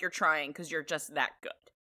look like you're trying because you're just that good.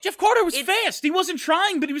 Jeff Carter was fast. He wasn't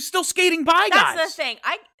trying, but he was still skating by guys. That's the thing.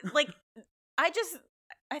 I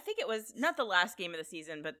think it was not the last game of the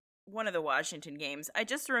season, but one of the Washington games. I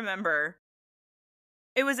just remember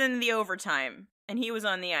it was in the overtime, and he was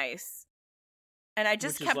on the ice. And I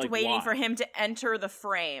just kept waiting for him to enter the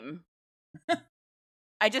frame.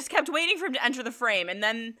 I just kept waiting for him to enter the frame, and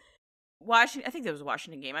then I think that was a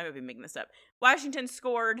Washington game. I might be making this up. Washington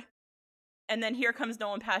scored. And then here comes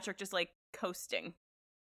Nolan Patrick just, like, coasting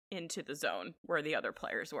into the zone where the other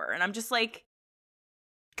players were. And I'm just like,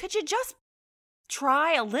 could you just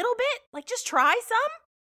try a little bit? Like, just try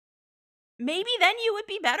some? Maybe then you would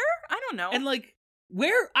be better? I don't know. And, like,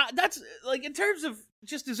 that's, like, in terms of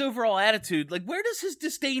just his overall attitude, like, where does his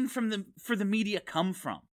disdain for the media come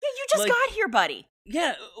from? Yeah, you just got here, buddy.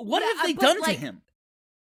 Yeah, what have they done to him?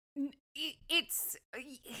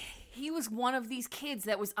 He was one of these kids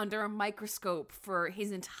that was under a microscope for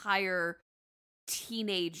his entire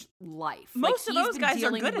teenage life. Most of those guys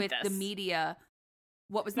are good with at this. The media.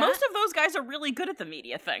 What was that? Most of those guys are really good at the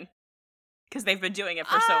media thing because they've been doing it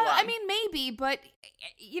for so long. I mean, maybe, but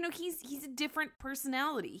he's a different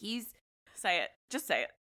personality. Say it. Just say it.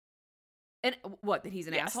 And what, that he's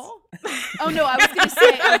an asshole? Oh, no, I was going to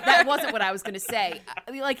say, that wasn't what I was going to say. I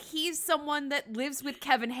mean, like, he's someone that lives with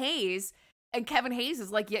Kevin Hayes, and Kevin Hayes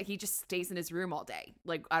is like, yeah, he just stays in his room all day.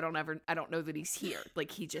 Like, I don't know that he's here. Like,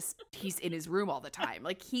 he's in his room all the time.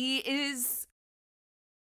 Like, he is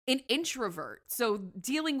an introvert. So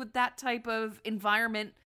dealing with that type of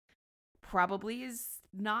environment probably is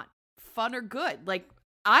not fun or good. Like,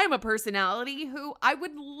 I'm a personality who I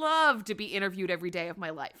would love to be interviewed every day of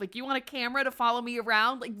my life. Like, you want a camera to follow me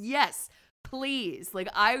around? Like, yes, please. Like,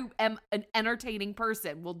 I am an entertaining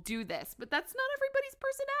person. We'll do this. But that's not everybody's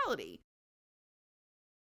personality.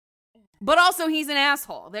 But also, he's an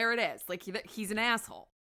asshole. There it is. Like, he's an asshole.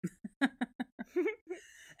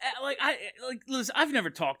 Listen, I've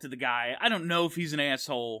never talked to the guy. I don't know if he's an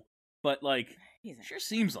asshole, but, like, sure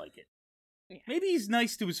seems like it. Yeah. Maybe he's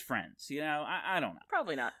nice to his friends, I don't know.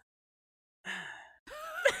 Probably not.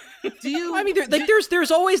 Do you? I mean,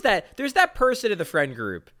 there's always there's that person in the friend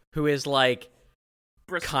group who is like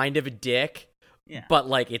kind of a dick, but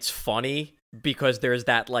like it's funny because there's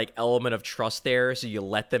that like element of trust there, so you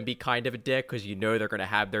let them be kind of a dick because you know they're gonna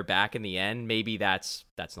have their back in the end. Maybe that's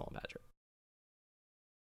Nolan Patrick.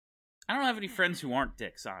 I don't have any friends who aren't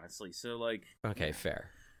dicks, honestly. So like, okay, fair.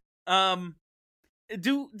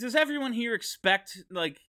 Does everyone here expect,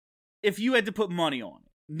 like, if you had to put money on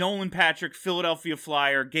it, Nolan Patrick, Philadelphia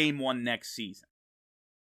Flyer, Game 1 next season?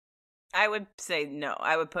 I would say no.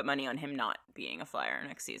 I would put money on him not being a Flyer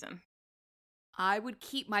next season. I would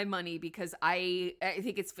keep my money because I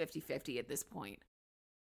think it's 50-50 at this point.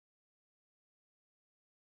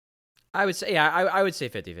 I would say, I would say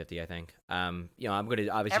 50-50, I think. I'm going to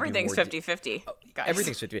obviously everything's 50-50. Guys.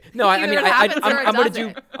 Everything's 50-50. No, I'm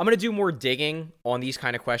going to do more digging on these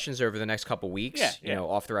kind of questions over the next couple weeks.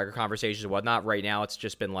 Off the record conversations and whatnot. Right now, it's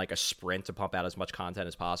just been like a sprint to pump out as much content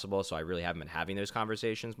as possible, so I really haven't been having those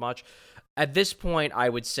conversations much. At this point, I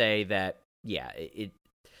would say that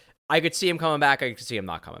I could see him coming back. I could see him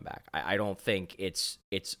not coming back. I don't think it's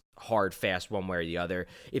hard, fast, one way or the other.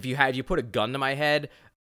 If you put a gun to my head,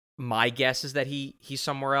 my guess is that he's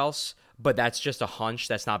somewhere else, but that's just a hunch.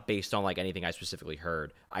 That's not based on like anything I specifically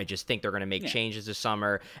heard. I just think they're going to make changes this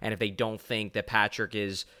summer, and if they don't think that Patrick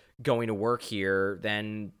is going to work here,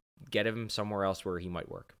 then get him somewhere else where he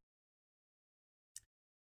might work.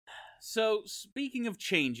 So, speaking of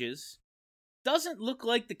changes, doesn't look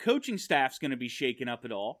like the coaching staff's going to be shaken up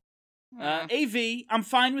at all. AV, I'm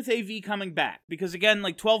fine with AV coming back, because again,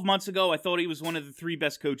 like 12 months ago, I thought he was one of the 3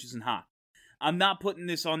 best coaches in hockey. I'm not putting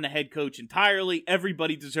this on the head coach entirely.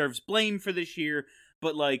 Everybody deserves blame for this year,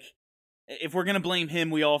 but like, if we're going to blame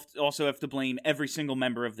him, we also have to blame every single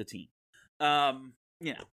member of the team. I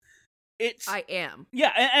am.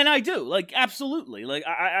 Yeah, and I do. Like, absolutely. Like,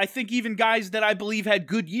 I think even guys that I believe had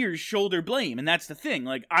good years shoulder blame, and that's the thing.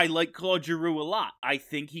 Like, I like Claude Giroux a lot. I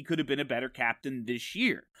think he could have been a better captain this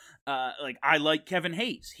year. I like Kevin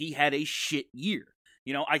Hayes. He had a shit year.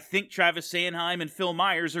 I think Travis Sanheim and Phil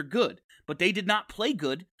Myers are good, but they did not play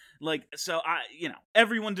good.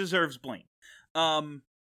 Everyone deserves blame. Tarian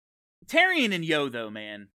and Yo, though,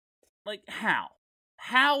 man, like, how?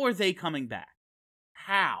 How are they coming back?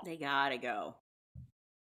 How? They gotta go.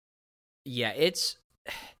 Yeah, it's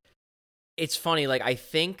funny. Like, I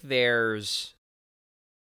think there's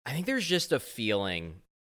just a feeling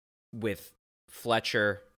with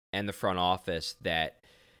Fletcher and the front office that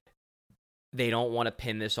they don't want to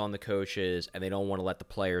pin this on the coaches, and they don't want to let the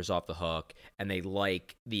players off the hook, and they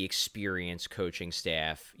like the experienced coaching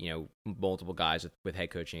staff, multiple guys with head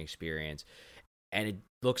coaching experience. And it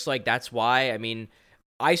looks like that's why. I mean,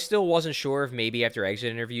 I still wasn't sure if maybe after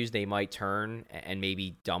exit interviews they might turn and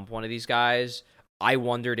maybe dump one of these guys. I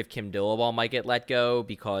wondered if Kim Dillaball might get let go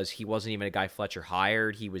because he wasn't even a guy Fletcher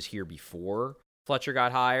hired. He was here before Fletcher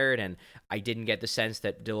got hired, and I didn't get the sense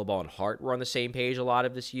that Dillaball and Hart were on the same page a lot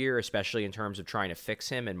of this year, especially in terms of trying to fix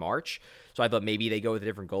him in March. So I thought maybe they go with a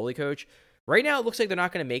different goalie coach. Right now, it looks like they're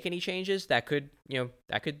not going to make any changes. That could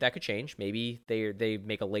change. Maybe they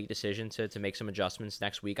make a late decision to make some adjustments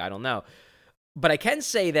next week. I don't know. But I can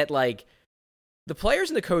say that, like, the players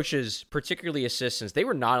and the coaches, particularly assistants, they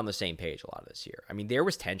were not on the same page a lot of this year. I mean, there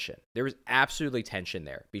was tension. There was absolutely tension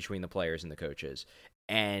there between the players and the coaches.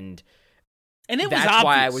 And it was that's obvious.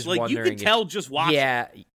 Why I was like, wondering. You could tell just watching.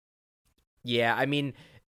 Yeah. I mean,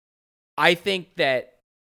 I think that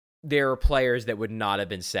there are players that would not have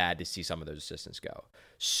been sad to see some of those assistants go.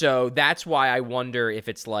 So that's why I wonder if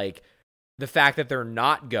it's like the fact that they're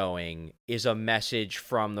not going is a message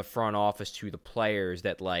from the front office to the players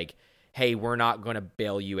that, like, hey, we're not going to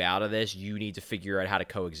bail you out of this. You need to figure out how to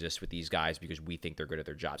coexist with these guys because we think they're good at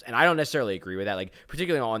their jobs. And I don't necessarily agree with that. Like,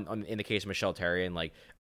 particularly in the case of Michel Therrien, like,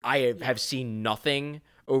 I have seen nothing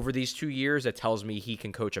over these 2 years that tells me he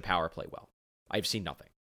can coach a power play well. I've seen nothing.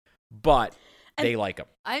 But they like him.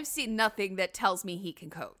 I've seen nothing that tells me he can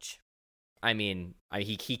coach. I mean,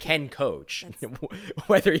 he can coach.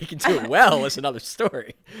 Whether he can do it well is another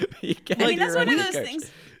story. That's one of those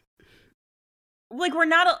things. Like, we're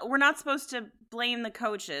not supposed to blame the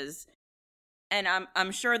coaches, and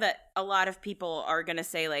I'm sure that a lot of people are gonna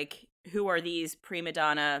say, like, who are these prima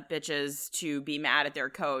donna bitches to be mad at their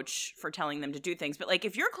coach for telling them to do things? But, like,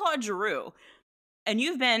 if you're Claude Giroux and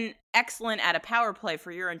you've been excellent at a power play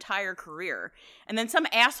for your entire career, and then some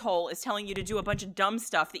asshole is telling you to do a bunch of dumb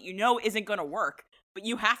stuff that you know isn't going to work, but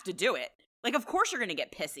you have to do it, like, of course you're going to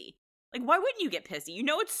get pissy. Like, why wouldn't you get pissy? You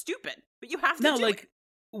know it's stupid, but you have to do it.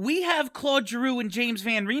 We have Claude Giroux and James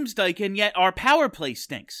Van Riemsdyk, and yet our power play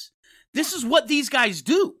stinks. This is what these guys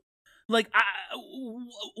do. Like,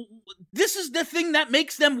 this is the thing that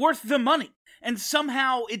makes them worth the money, and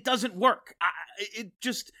somehow it doesn't work. It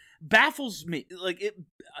just baffles me. Like,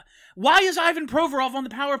 why is Ivan Provorov on the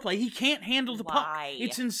power play? He can't handle the puck.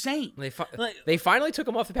 It's insane. They finally took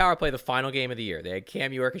him off the power play the final game of the year. They had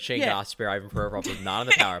Cam York and Shane Gosper. Ivan Provorov was not on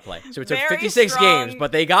the power play. So it took 56 games,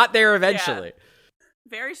 but they got there eventually. Yeah.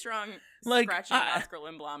 Very strong scratching Oscar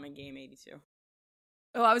Lindblom in game 82.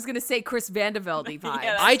 Oh, I was going to say Chris Vandevelde vibes.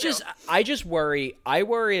 Yeah, I just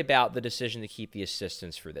worry about the decision to keep the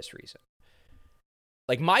assistants for this reason.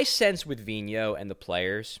 Like, my sense with Vigneault and the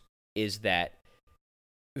players is that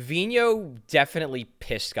Vigneault definitely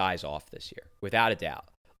pissed guys off this year, without a doubt.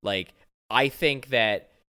 Like, I think that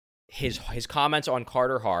his comments on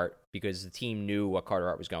Carter Hart because the team knew what Carter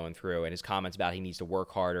Hart was going through, and his comments about he needs to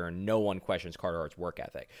work harder, and no one questions Carter Hart's work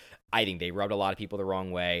ethic. I think they rubbed a lot of people the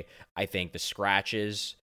wrong way. I think the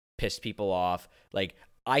scratches pissed people off. Like,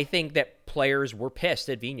 I think that players were pissed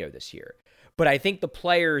at Vigneault this year. But I think the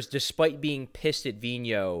players, despite being pissed at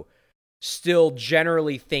Vigneault, still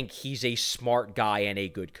generally think he's a smart guy and a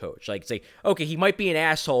good coach. Like, it's like, okay, he might be an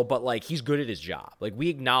asshole, but, like, he's good at his job. Like, we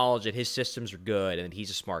acknowledge that his systems are good and that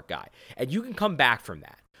he's a smart guy. And you can come back from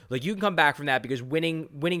that. Like, you can come back from that because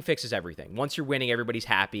winning fixes everything. Once you're winning, everybody's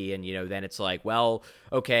happy, and, then it's like, well,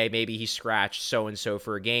 okay, maybe he scratched so-and-so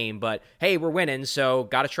for a game, but, hey, we're winning, so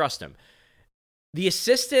gotta trust him. The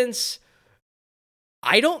assistants,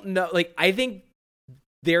 I don't know. Like, I think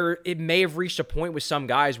it may have reached a point with some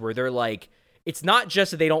guys where they're like, it's not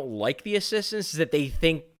just that they don't like the assistants, it's that they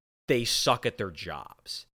think they suck at their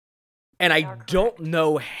jobs. And I don't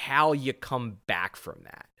know how you come back from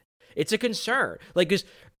that. It's a concern. Like,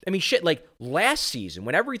 because, like last season,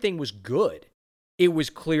 when everything was good, it was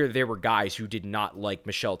clear there were guys who did not like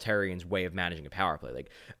Michel Therrien's way of managing a power play. Like,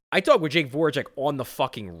 I talked with Jake Voracek on the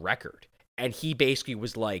fucking record, and he basically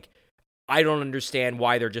was like, I don't understand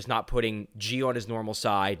why they're just not putting G on his normal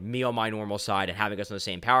side, me on my normal side, and having us on the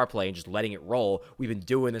same power play and just letting it roll. We've been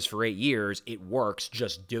doing this for 8 years. It works.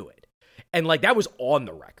 Just do it. And, like, that was on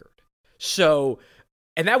the record. So,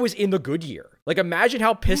 and that was in the good year. Like, imagine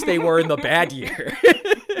how pissed they were in the bad year.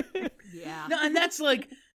 Yeah. No, and that's like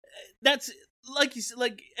you said,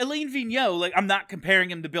 like Alain Vigneault, like, I'm not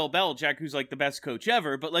comparing him to Bill Belichick, who's like the best coach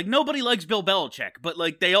ever, but like nobody likes Bill Belichick, but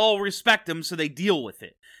like they all respect him, so they deal with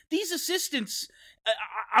it. These assistants,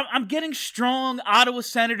 I'm getting strong Ottawa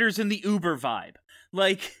Senators in the Uber vibe.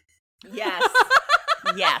 Like, yes.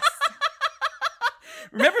 Yes.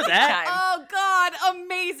 Remember that? Oh God,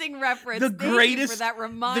 amazing reference. Thank you for that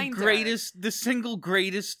reminder. The single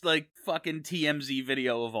greatest, like, fucking TMZ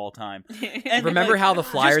video of all time. And remember how the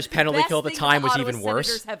Flyers penalty kill at the time was even worse?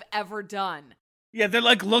 Senators have ever done. Yeah, they're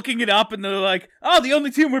like looking it up and they're like, "Oh, the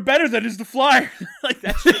only team we're better than is the Flyers." Like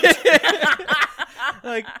that shit.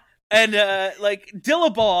 Like, and like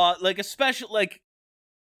Dillabaugh, like a special, like,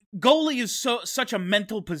 goalie is such a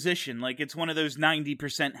mental position. Like, it's one of those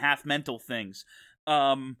 90% half mental things.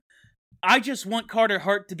 I just want Carter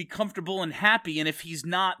Hart to be comfortable and happy, and if he's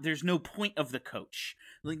not, there's no point of the coach.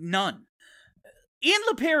 Like, none. Ian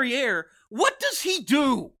LePerriere, what does he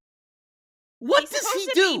do? What does he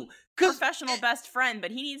do? Professional best friend, but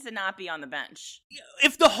he needs to not be on the bench.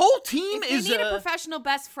 If the whole team if you need a professional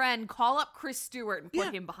best friend, call up Chris Stewart and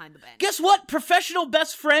put him behind the bench. Guess what? Professional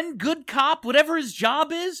best friend, good cop, whatever his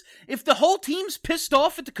job is, if the whole team's pissed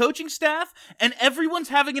off at the coaching staff and everyone's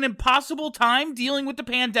having an impossible time dealing with the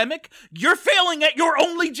pandemic, you're failing at your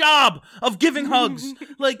only job of giving hugs.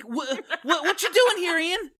 Like, what you doing here,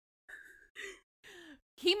 Ian?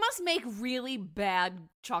 He must make really bad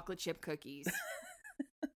chocolate chip cookies.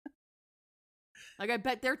 Like, I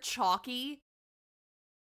bet they're chalky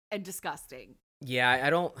and disgusting.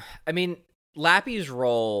 Yeah, Lappy's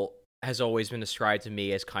role has always been described to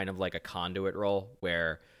me as kind of like a conduit role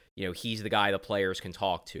where, he's the guy the players can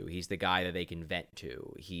talk to. He's the guy that they can vent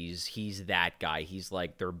to. He's that guy. He's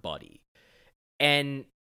like their buddy. And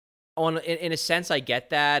in a sense, I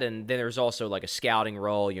get that. And then there's also like a scouting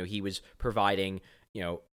role. He was providing,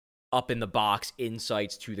 up in the box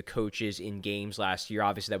insights to the coaches in games last year.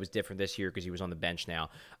 Obviously, that was different this year because he was on the bench now.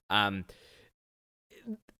 The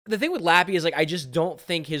thing with Lappy is, like, I just don't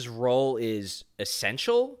think his role is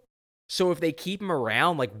essential. So if they keep him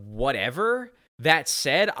around, like, whatever. That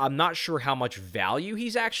said, I'm not sure how much value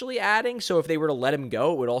he's actually adding. So if they were to let him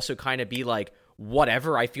go, it would also kind of be like,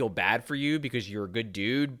 whatever, I feel bad for you because you're a good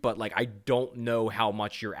dude. But, like, I don't know how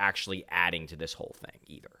much you're actually adding to this whole thing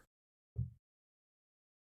either.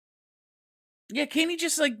 Yeah, can't he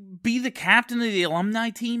just, like, be the captain of the alumni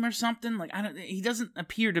team or something? Like, he doesn't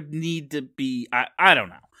appear to need to be, I don't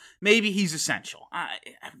know. Maybe he's essential.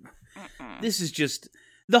 This is just,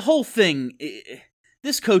 the whole thing,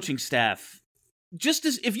 this coaching staff, just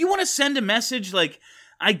as, if you want to send a message, like,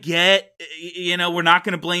 I get, we're not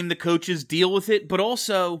going to blame the coaches, deal with it, but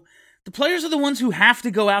also, the players are the ones who have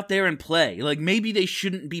to go out there and play. Like, maybe they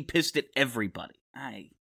shouldn't be pissed at everybody.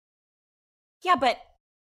 Yeah, but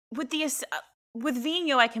with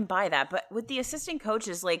Vigneault, I can buy that, but with the assistant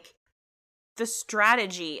coaches, like, the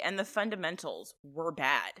strategy and the fundamentals were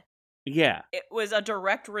bad. Yeah. It was a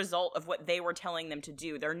direct result of what they were telling them to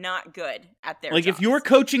do. They're not good at their Like, jobs. if you're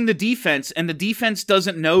coaching the defense and the defense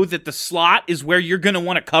doesn't know that the slot is where you're going to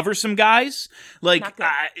want to cover some guys, like,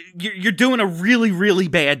 you're doing a really, really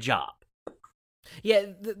bad job. Yeah,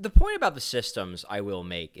 the point about the systems I will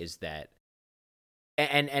make is that,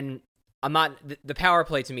 and I'm not the power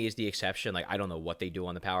play to me is the exception. Like I don't know what they do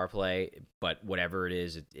on the power play, but whatever it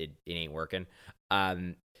is, it ain't working.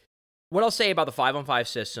 What I'll say about the 5-on-5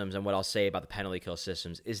 systems and what I'll say about the penalty kill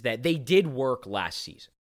systems is that they did work last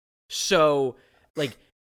season. So like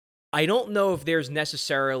I don't know if there's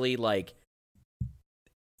necessarily like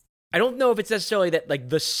I don't know if it's necessarily that like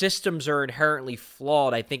the systems are inherently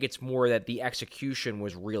flawed. I think it's more that the execution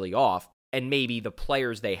was really off. And maybe the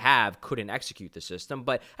players they have couldn't execute the system,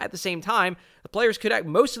 but at the same time, the players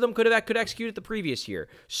most of them could execute it the previous year.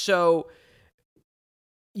 So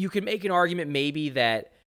you can make an argument maybe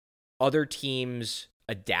that other teams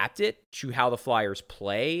adapt it to how the Flyers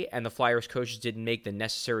play, and the Flyers coaches didn't make the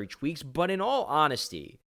necessary tweaks. But in all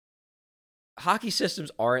honesty, hockey systems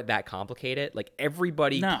aren't that complicated. Like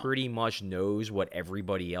everybody pretty much knows what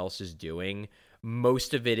everybody else is doing.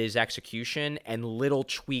 Most of it is execution and little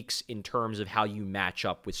tweaks in terms of how you match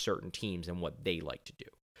up with certain teams and what they like to do.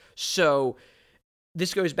 So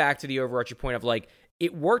this goes back to the overarching point of like,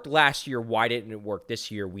 it worked last year. Why didn't it work this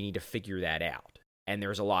year? We need to figure that out. And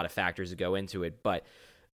there's a lot of factors that go into it, but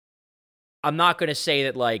I'm not going to say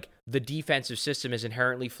that like the defensive system is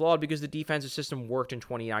inherently flawed because the defensive system worked in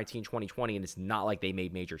 2019, 2020, and it's not like they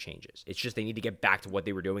made major changes. It's just they need to get back to what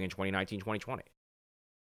they were doing in 2019, 2020.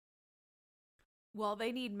 Well,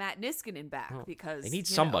 they need Matt Niskanen back because they need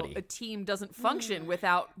somebody. A team doesn't function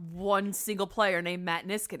without one single player named Matt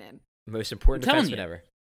Niskanen. Most important defenseman ever.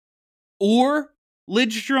 Or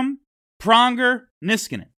Lidstrom, Pronger,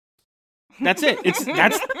 Niskanen. That's it.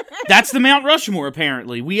 That's the Mount Rushmore,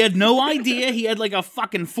 apparently. We had no idea. He had like a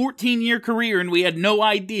fucking 14-year career, and we had no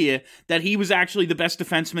idea that he was actually the best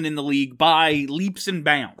defenseman in the league by leaps and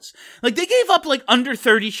bounds. Like, they gave up like under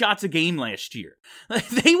 30 shots a game last year. Like,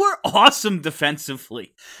 they were awesome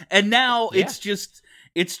defensively. And now it's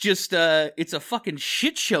a fucking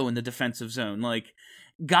shit show in the defensive zone. Like,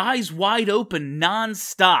 guys wide open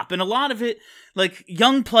nonstop. And a lot of it, like,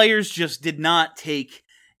 young players just did not take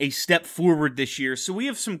a step forward this year. So we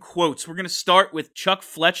have some quotes. We're going to start with Chuck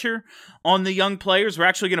Fletcher on the young players. We're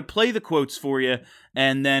actually going to play the quotes for you,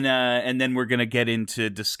 and then we're going to get into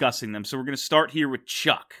discussing them. So we're going to start here with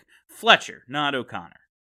Chuck Fletcher, not O'Connor.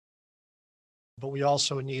 But we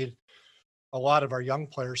also need a lot of our young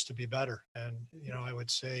players to be better. And, I would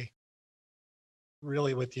say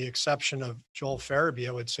really with the exception of Joel Farabee,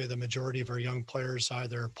 I would say the majority of our young players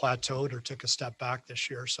either plateaued or took a step back this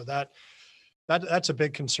year. So that's a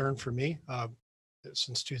big concern for me.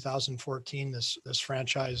 Since 2014, this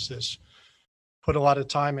franchise has put a lot of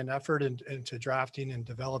time and effort into drafting and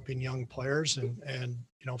developing young players. And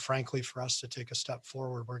frankly, for us to take a step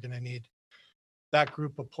forward, we're going to need that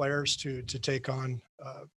group of players to take on,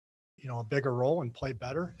 a bigger role and play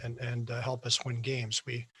better and help us win games.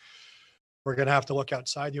 We're going to have to look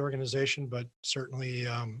outside the organization, but certainly,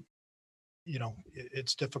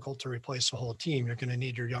 it's difficult to replace a whole team. You're going to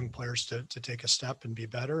need your young players to take a step and be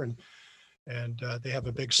better. And they have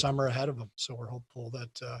a big summer ahead of them. So we're hopeful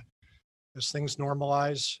that as things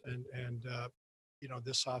normalize and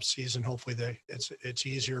this off season, hopefully it's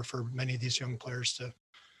easier for many of these young players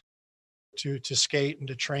to skate and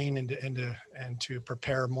to train and to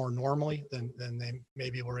prepare more normally than they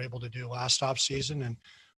maybe were able to do last off season. And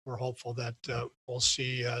we're hopeful that we'll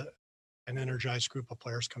see an energized group of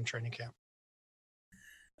players come training camp.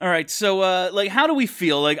 All right, so how do we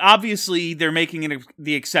feel? Like, obviously, they're making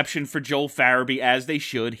the exception for Joel Farabee, as they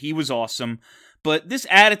should. He was awesome. But this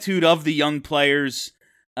attitude of the young players,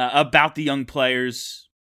 about the young players,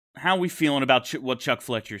 how are we feeling about what Chuck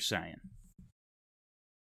Fletcher's saying?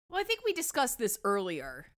 Well, I think we discussed this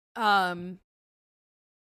earlier. And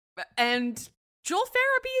Joel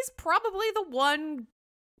Farabee is probably the one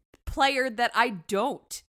player that I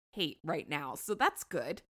don't hate right now. So that's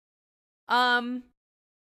good.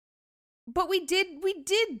 But we did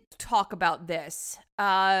talk about this.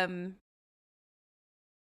 They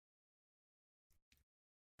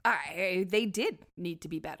did need to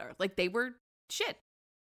be better. Like, they were shit.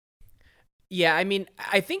 Yeah, I mean,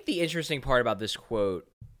 I think the interesting part about this quote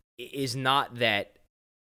is not that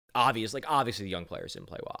obviously the young players didn't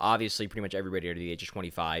play well. Obviously, pretty much everybody under the age of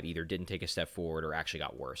 25 either didn't take a step forward or actually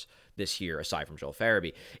got worse this year, aside from Joel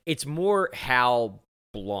Farabee. It's more how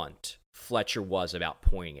blunt Fletcher was about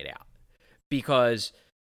pointing it out. Because,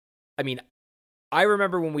 I mean, I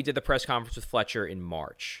remember when we did the press conference with Fletcher in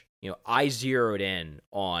March, I zeroed in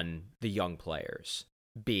on the young players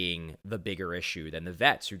being the bigger issue than the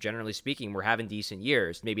vets, who generally speaking were having decent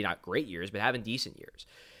years. Maybe not great years, but having decent years.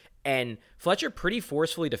 And Fletcher pretty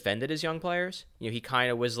forcefully defended his young players. He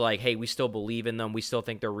kind of was like, hey, we still believe in them. We still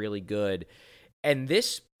think they're really good. And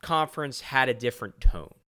this conference had a different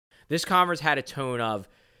tone. This conference had a tone of,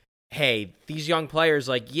 hey, these young players,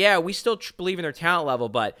 like, yeah, we still believe in their talent level,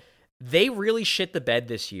 but they really shit the bed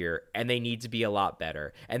this year, and they need to be a lot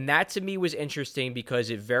better. And that, to me, was interesting because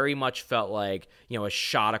it very much felt like, a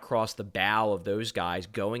shot across the bow of those guys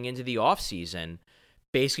going into the offseason,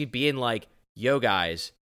 basically being like, yo,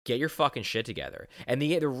 guys, get your fucking shit together. And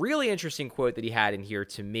the really interesting quote that he had in here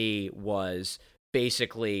to me was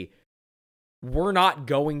basically, we're not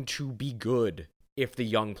going to be good if the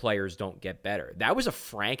young players don't get better. That was a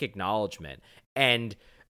frank acknowledgement. And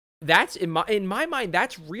that's, in my mind,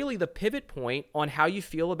 that's really the pivot point on how you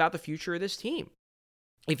feel about the future of this team.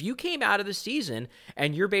 If you came out of the season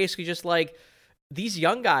and you're basically just like, these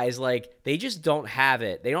young guys, like, they just don't have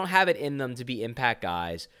it. They don't have it in them to be impact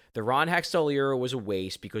guys. The Ron Hextall era was a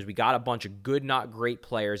waste because we got a bunch of good, not great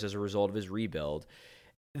players as a result of his rebuild.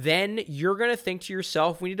 Then you're going to think to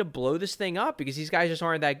yourself, we need to blow this thing up because these guys just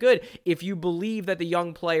aren't that good. If you believe that the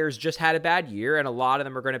young players just had a bad year and a lot of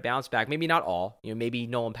them are going to bounce back, maybe not all, maybe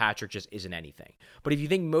Nolan Patrick just isn't anything. But if you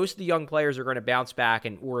think most of the young players are going to bounce back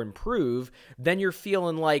or improve, then you're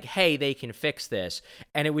feeling like, hey, they can fix this.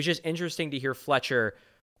 And it was just interesting to hear Fletcher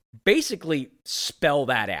basically spell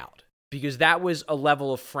that out because that was a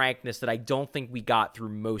level of frankness that I don't think we got through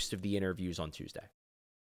most of the interviews on Tuesday.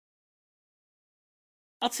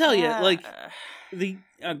 I'll tell you,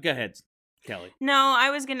 go ahead, Kelly. No,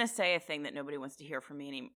 I was going to say a thing that nobody wants to hear from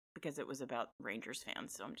me because it was about Rangers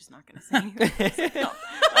fans, so I'm just not going to say anything.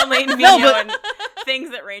 Elaine Vigneault and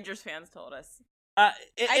things that Rangers fans told us. I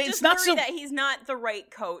just worry that he's not the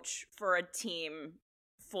right coach for a team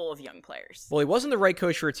full of young players. Well, he wasn't the right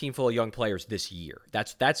coach for a team full of young players this year.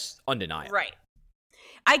 That's undeniable. Right.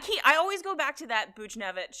 I always go back to that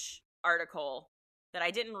Buchnevich article that I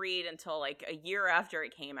didn't read until like a year after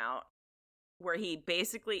it came out, where he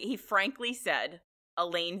frankly said,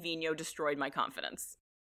 Elaine Vigneault destroyed my confidence.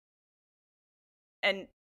 And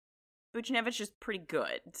Buchnevich is pretty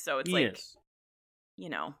good, so it's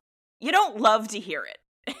you don't love to hear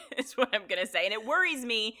it, is what I'm going to say. And it worries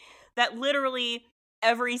me that literally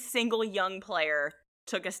every single young player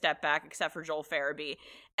took a step back except for Joel Farabee.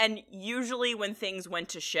 And usually when things went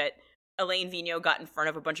to shit, Elaine Vigneault got in front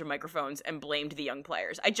of a bunch of microphones and blamed the young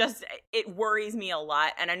players. It worries me a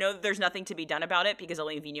lot. And I know that there's nothing to be done about it because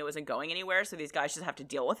Elaine Vigneault isn't going anywhere. So these guys just have to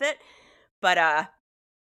deal with it. But,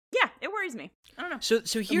 yeah, it worries me. I don't know.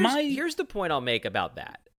 So here's the point I'll make about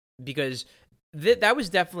that. Because that was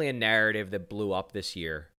definitely a narrative that blew up this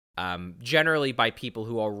year. Generally by people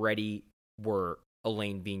who already were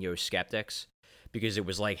Elaine Vigneault skeptics. Because it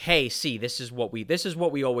was like, hey, see, this is what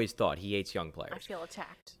we always thought. He hates young players. I feel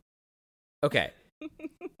attacked. Okay,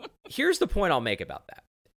 here's the point I'll make about that.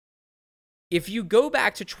 If you go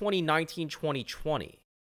back to 2019, 2020,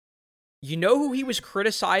 you know who he was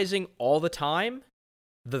criticizing all the time?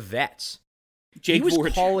 The vets. He was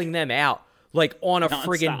calling them out like on a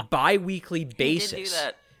friggin' bi-weekly basis. He did do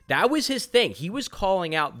that. That was his thing. He was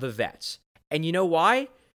calling out the vets. And you know why?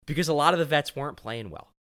 Because a lot of the vets weren't playing well.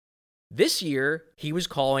 This year, he was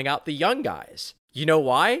calling out the young guys. You know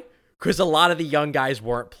why? Because a lot of the young guys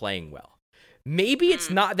weren't playing well. Maybe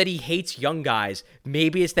it's not that he hates young guys.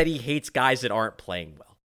 Maybe it's that he hates guys that aren't playing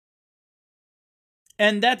well.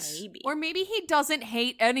 And that's... Or maybe he doesn't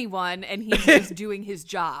hate anyone and he's just doing his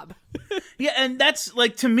job. Yeah, and that's,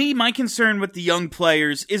 like, to me, my concern with the young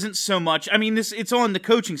players isn't so much... I mean, it's on the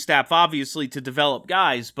coaching staff, obviously, to develop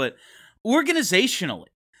guys, but organizationally,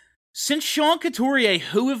 since Sean Couturier,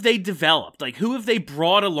 who have they developed? Like, who have they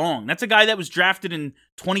brought along? That's a guy that was drafted in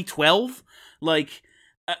 2012. Like...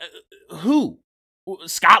 who?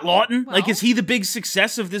 Scott Lawton? Well, is he the big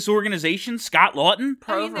success of this organization? Scott Lawton?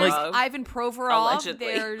 There's Ivan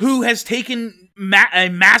Provorov, who has taken a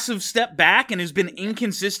massive step back and has been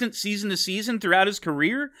inconsistent season to season throughout his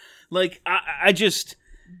career. Like, I just...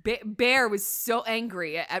 Bear was so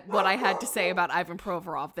angry at what I had to say about Ivan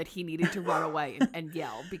Provorov that he needed to run away and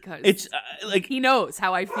yell because it's he knows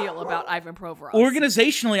how I feel about Ivan Provorov.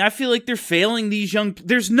 Organizationally, I feel like they're failing these young...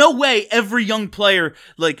 There's no way every young player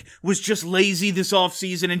was just lazy this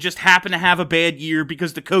offseason and just happened to have a bad year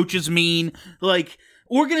because the coach is mean.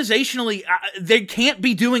 Organizationally, they can't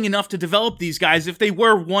be doing enough to develop these guys. If they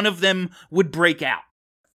were, one of them would break out.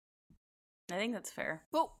 I think that's fair.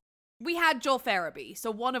 Well, we had Joel Farabee, so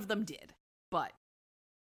one of them did, but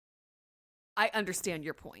I understand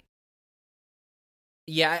your point.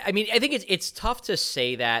 Yeah, I mean, I think it's tough to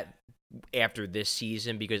say that after this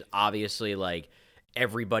season because obviously,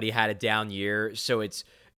 everybody had a down year, so it's,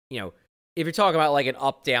 if you're talking about, an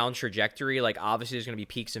up-down trajectory, obviously there's going to be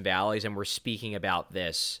peaks and valleys, and we're speaking about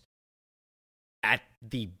this at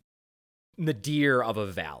the nadir of a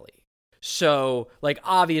valley. So, like,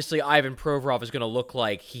 obviously, Ivan Provorov is going to look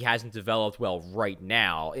like he hasn't developed well right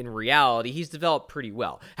now. In reality, he's developed pretty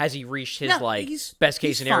well. Has he reached his,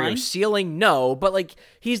 best-case scenario fine. ceiling? No, but, like,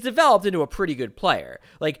 he's developed into a pretty good player.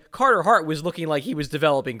 Like, Carter Hart was looking like he was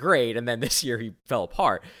developing great, and then this year he fell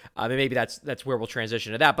apart. And maybe that's where we'll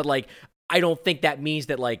transition to that. But, like, I don't think that means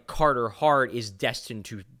that, like, Carter Hart is destined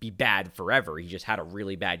to be bad forever. He just had a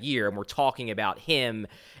really bad year, and we're talking about him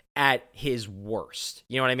at his worst.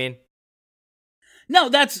 You know what I mean? No,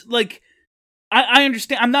 that's like, I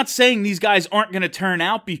understand. I'm not saying these guys aren't going to turn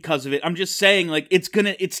out because of it. I'm just saying, like,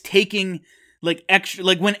 it's taking, like, extra,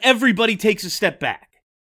 like, when everybody takes a step back,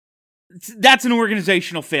 that's an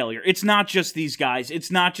organizational failure. It's not just these guys. It's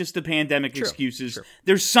not just the pandemic excuses. True.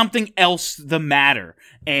 There's something else the matter.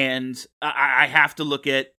 And I have to look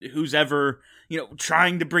at who's ever,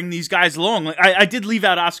 trying to bring these guys along. Like, I did leave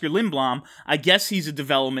out Oscar Lindblom. I guess he's a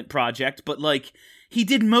development project, but, like, he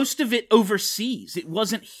did most of it overseas. It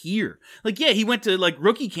wasn't here. Like, yeah, he went to, like,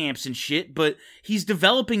 rookie camps and shit, but he's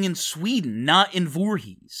developing in Sweden, not in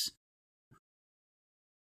Voorhees.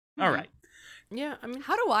 All right. Yeah, I mean,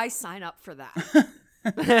 how do I sign up for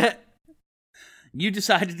that? You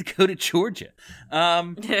decided to go to Georgia.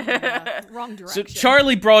 Wrong direction. So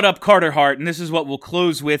Charlie brought up Carter Hart, and this is what we'll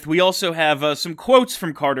close with. We also have some quotes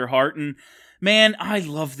from Carter Hart, and man, I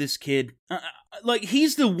love this kid. Like,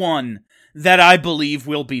 he's the one that I believe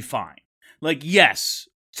will be fine. Like, yes,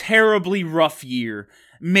 terribly rough year.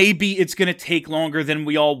 Maybe it's going to take longer than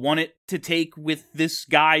we all want it to take with this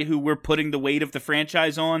guy who we're putting the weight of the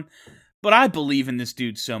franchise on. But I believe in this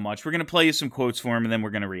dude so much. We're going to play you some quotes for him, and then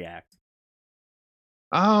we're going to react.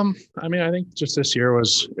 I mean, I think just this year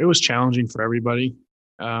was challenging for everybody.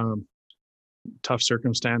 Tough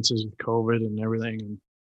circumstances with COVID and everything.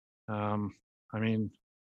 And I mean,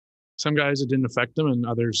 some guys it didn't affect them, and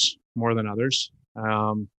others more than others.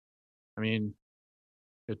 I mean,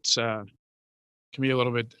 it's can be a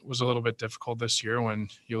little bit difficult this year when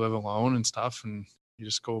you live alone and stuff, and you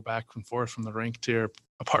just go back and forth from the rink to your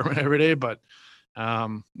apartment every day. But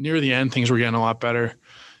near the end, things were getting a lot better.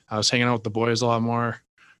 I was hanging out with the boys a lot more.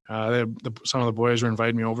 Some of the boys were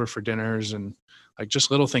inviting me over for dinners, and like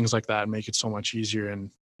just little things like that make it so much easier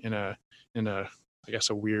in a I guess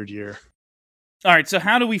a weird year. All right, so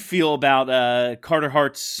how do we feel about Carter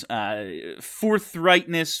Hart's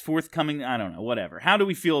forthcoming? I don't know, whatever. How do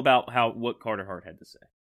we feel about what Carter Hart had to say?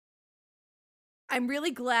 I'm really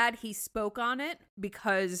glad he spoke on it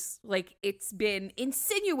because, like, it's been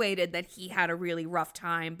insinuated that he had a really rough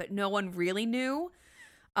time, but no one really knew.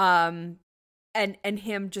 And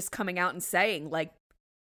him just coming out and saying, like,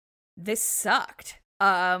 this sucked.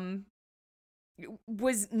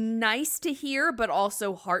 Was nice to hear, but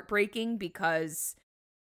also heartbreaking because,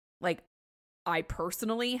 like, I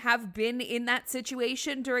personally have been in that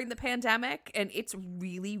situation during the pandemic, and it's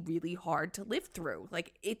really, really hard to live through.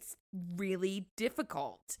 Like, it's really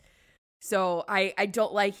difficult. So I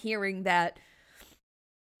don't like hearing that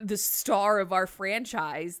the star of our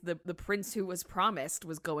franchise, the prince who was promised,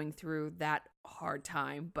 was going through that hard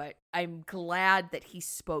time. But I'm glad that he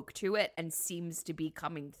spoke to it and seems to be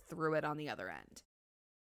coming through it on the other end.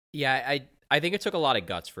 Yeah, I think it took a lot of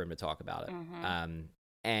guts for him to talk about it. Mm-hmm.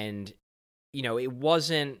 And, it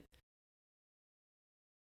wasn't...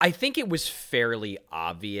 I think it was fairly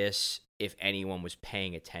obvious, if anyone was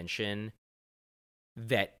paying attention,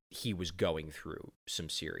 that he was going through some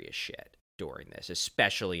serious shit during this,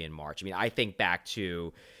 especially in March. I mean, I think back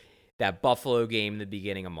to that Buffalo game in the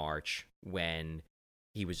beginning of March when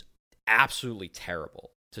he was absolutely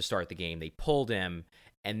terrible to start the game. They pulled him,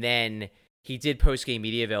 and then he did post-game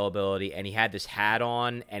media availability, and he had this hat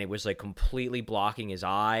on, and it was like completely blocking his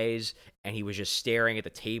eyes, and he was just staring at the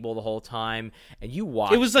table the whole time. And you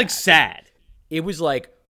watched. It was like sad. It was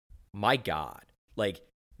like, my God, like,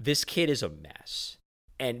 this kid is a mess.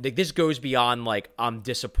 And like, this goes beyond like, I'm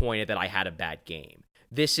disappointed that I had a bad game.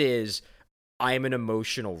 This is, I am an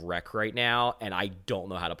emotional wreck right now, and I don't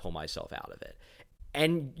know how to pull myself out of it.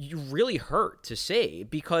 And you really hurt to say,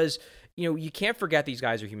 because, you can't forget these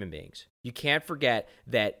guys are human beings. You can't forget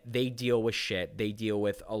that they deal with shit. They deal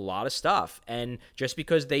with a lot of stuff. And just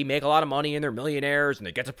because they make a lot of money and they're millionaires and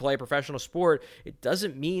they get to play a professional sport, it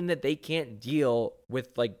doesn't mean that they can't deal with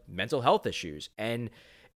like mental health issues. And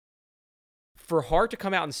for Hart to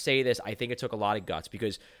come out and say this, I think it took a lot of guts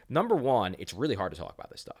because, number one, it's really hard to talk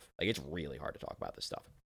about this stuff. Like, it's really hard to talk about this stuff.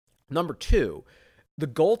 Number two, the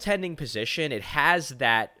goaltending position, it has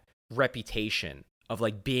that reputation of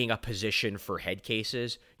like being a position for head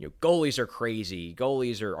cases. Goalies are crazy.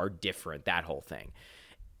 Goalies are different, that whole thing.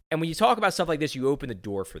 And when you talk about stuff like this, you open the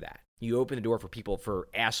door for that. You open the door for people, for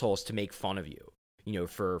assholes to make fun of you.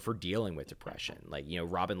 for dealing with depression. Like,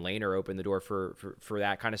 Robin Lehner opened the door for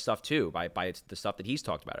that kind of stuff too, by the stuff that he's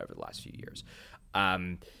talked about over the last few years.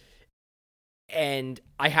 And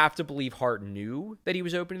I have to believe Hart knew that he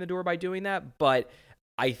was opening the door by doing that, but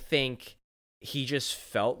I think he just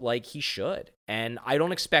felt like he should. And I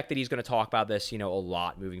don't expect that he's going to talk about this, a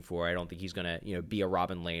lot moving forward. I don't think he's going to, be a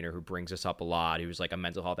Robin Lehner who brings us up a lot, who's like a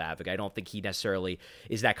mental health advocate. I don't think he necessarily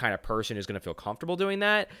is that kind of person who's going to feel comfortable doing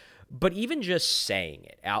that. But even just saying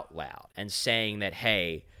it out loud and saying that,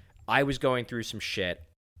 hey, I was going through some shit.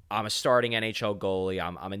 I'm a starting NHL goalie.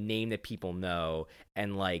 I'm a name that people know.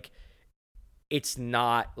 And like, it's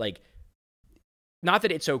not like, not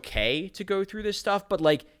that it's okay to go through this stuff, but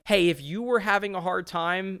like, hey, if you were having a hard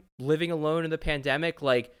time living alone in the pandemic,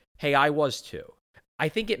 like, hey, I was too. I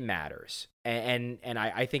think it matters. And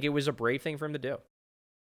I think it was a brave thing for him to do.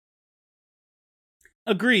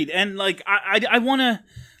 Agreed. And like, I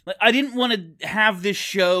didn't want to have this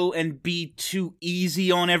show and be too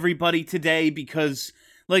easy on everybody today because,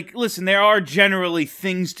 like, listen, there are generally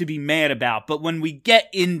things to be mad about, but when we get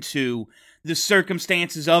into the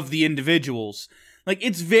circumstances of the individuals, like,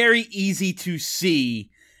 it's very easy to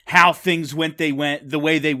see how things went the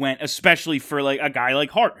way they went, especially for like a guy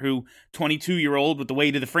like Hart, who 22-year-old with the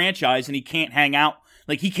weight of the franchise, and he can't hang out,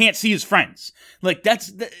 like he can't see his friends. Like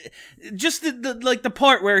that's the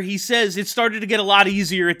part where he says it started to get a lot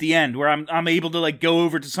easier at the end, where I'm able to like go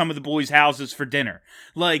over to some of the boys' houses for dinner.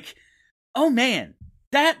 Like, oh man,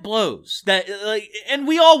 that blows. That like, and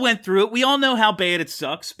we all went through it. We all know how bad it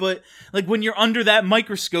sucks. But like when you're under that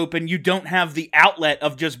microscope and you don't have the outlet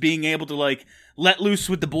of just being able to like let loose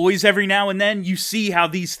with the boys every now and then, you see how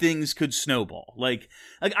these things could snowball. Like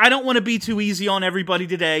I don't want to be too easy on everybody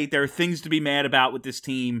today. There are things to be mad about with this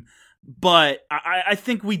team, but I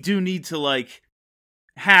think we do need to like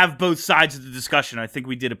have both sides of the discussion. I think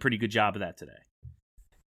we did a pretty good job of that today.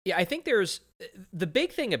 Yeah, I think there's the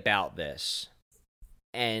big thing about this.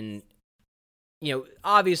 And,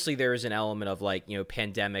 obviously there is an element of like,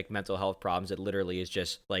 pandemic mental health problems that literally is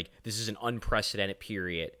just like, this is an unprecedented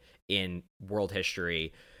period in world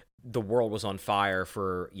history. The world was on fire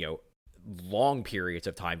for, long periods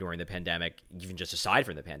of time during the pandemic, even just aside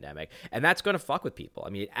from the pandemic. And that's going to fuck with people. I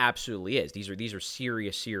mean, it absolutely is. These are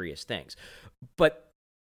serious, serious things. But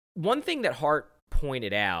one thing that Hart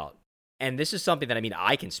pointed out, and this is something that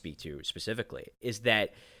I can speak to specifically, is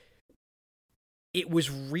that it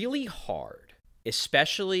was really hard,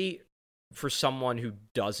 especially for someone who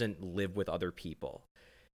doesn't live with other people.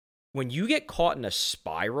 When you get caught in a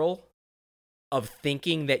spiral of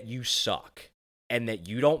thinking that you suck and that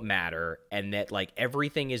you don't matter and that like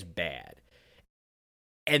everything is bad,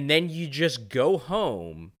 and then you just go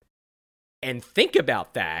home and think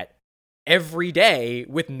about that every day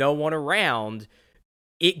with no one around,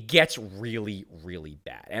 it gets really, really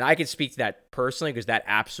bad. And I can speak to that personally because that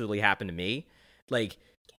absolutely happened to me. Like,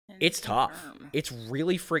 it's tough. It's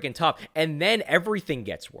really freaking tough. And then everything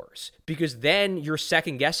gets worse because then you're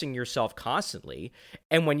second guessing yourself constantly.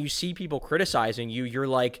 And when you see people criticizing you, you're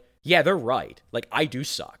like, yeah, they're right. Like, I do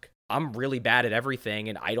suck. I'm really bad at everything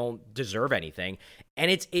and I don't deserve anything.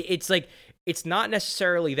 And it's like, it's not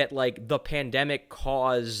necessarily that like the pandemic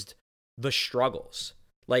caused the struggles.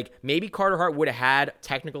 Like, maybe Carter Hart would have had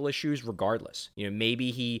technical issues regardless.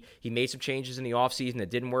 Maybe he made some changes in the offseason that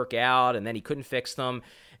didn't work out, and then he couldn't fix them.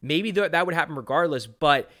 Maybe that would happen regardless,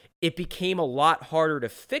 but it became a lot harder to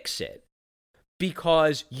fix it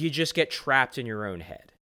because you just get trapped in your own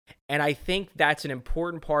head. And I think that's an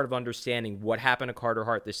important part of understanding what happened to Carter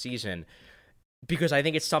Hart this season, because I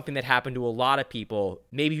think it's something that happened to a lot of people,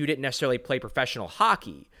 maybe who didn't necessarily play professional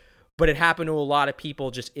hockey, but it happened to a lot of people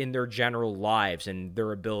just in their general lives and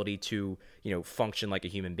their ability to, function like a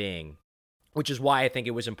human being, which is why I think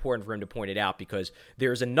it was important for him to point it out, because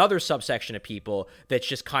there's another subsection of people that's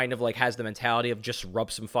just kind of like has the mentality of just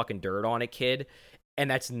rub some fucking dirt on it, kid. And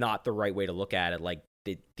that's not the right way to look at it. Like,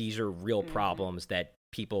 these are real problems that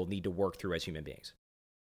people need to work through as human beings.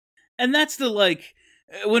 And that's the, like,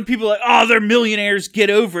 when people are like, oh, they're millionaires, get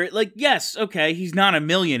over it. Like, yes, okay, he's not a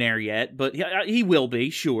millionaire yet, but he will be,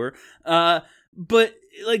 sure. But,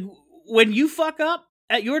 like, when you fuck up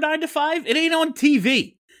at your 9 to 5, it ain't on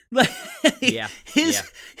TV. Like, his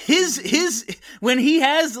when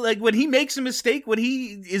he makes a mistake, when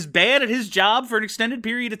he is bad at his job for an extended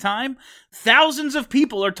period of time, thousands of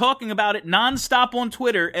people are talking about it nonstop on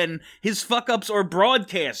Twitter, and his fuck ups are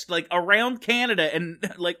broadcast like around Canada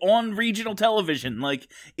and like on regional television. Like,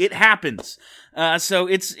 it happens. So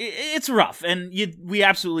it's rough, and we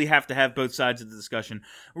absolutely have to have both sides of the discussion.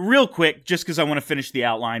 Real quick, just because I want to finish the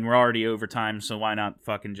outline. We're already over time, so why not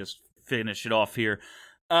fucking just finish it off here.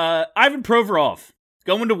 Ivan Provorov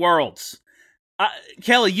going to Worlds.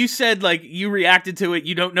 Kelly, you said like you reacted to it.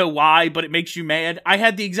 You don't know why, but it makes you mad. I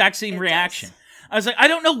had the exact same reaction. I was like, I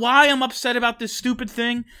don't know why I'm upset about this stupid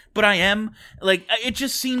thing, but I am. Like, it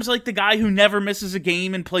just seems like the guy who never misses a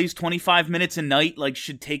game and plays 25 minutes a night, like,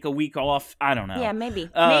 should take a week off. I don't know. Yeah, maybe.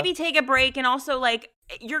 Maybe take a break, and also, like,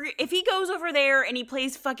 if he goes over there and he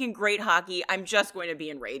plays fucking great hockey, I'm just going to be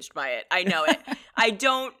enraged by it. I know it. I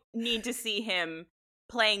don't need to see him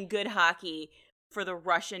playing good hockey for the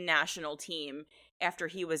Russian national team after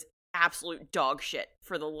he was absolute dog shit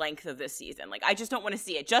for the length of this season. Like, I just don't want to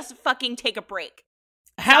see it. Just fucking take a break.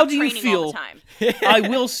 How do you feel? I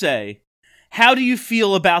will say, how do you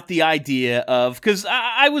feel about the idea of, because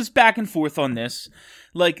I was back and forth on this,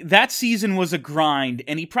 like, that season was a grind,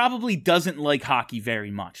 and he probably doesn't like hockey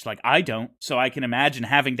very much. Like, I don't, so I can imagine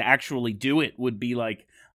having to actually do it would be like,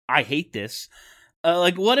 I hate this.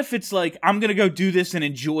 Like, what if it's like, I'm gonna go do this and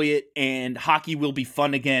enjoy it, and hockey will be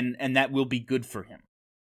fun again, and that will be good for him?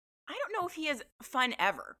 I don't know if he has fun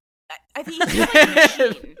ever. I think he's a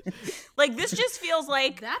machine. Like, this just feels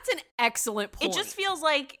like... That's an excellent point. It just feels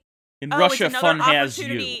like... In Russia, fun has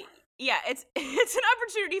you. Yeah, it's an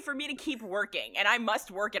opportunity for me to keep working, and I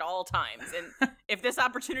must work at all times. And if this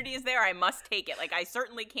opportunity is there, I must take it. Like, I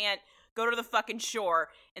certainly can't go to the fucking shore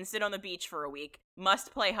and sit on the beach for a week.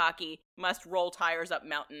 Must play hockey. Must roll tires up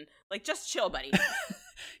mountain. Like, just chill, buddy.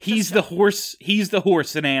 He's the horse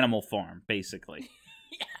in Animal Farm, basically.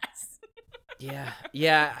 Yes.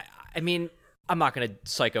 Yeah. I mean, I'm not going to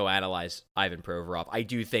psychoanalyze Ivan Provorov. I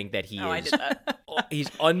do think that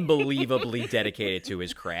he's unbelievably dedicated to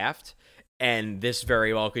his craft, and this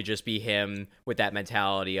very well could just be him with that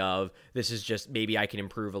mentality of, this is just, maybe I can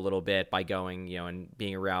improve a little bit by going, and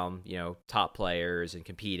being around, top players and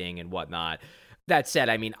competing and whatnot. That said,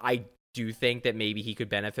 I mean, I do think that maybe he could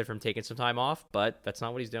benefit from taking some time off, but that's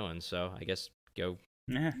not what he's doing, so I guess go...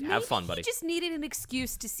 Have fun, buddy. He just needed an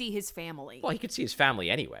excuse to see his family. Well, he could see his family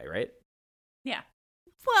anyway, right? Yeah.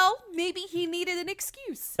 Well, maybe he needed an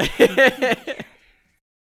excuse. All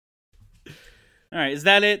right, is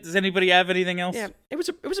that it? Does anybody have anything else? Yeah, it was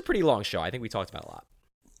a pretty long show. I think we talked about a lot.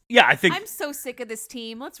 Yeah, I think... I'm so sick of this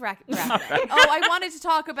team. Let's wrap it up. Oh, I wanted to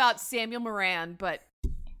talk about Samuel Morin, but...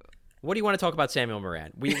 What do you want to talk about Samuel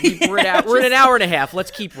Morin? We're in an hour and a half.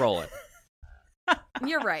 Let's keep rolling.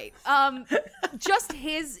 You're right. Just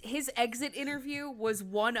his exit interview was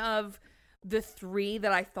one of the three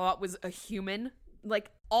that I thought was a human. Like,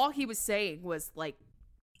 all he was saying was, like,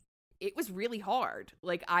 it was really hard.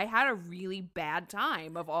 Like, I had a really bad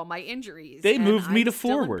time of all my injuries. They moved me to still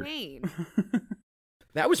forward. In pain.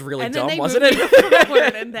 That was really and dumb, wasn't it?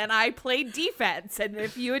 Forward, and then I played defense. And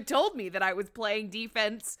if you had told me that I was playing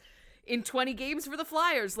defense in 20 games for the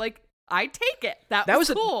Flyers, like, I'd take it. That was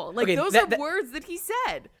cool. Those are words that he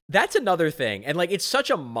said. That's another thing. And, like, it's such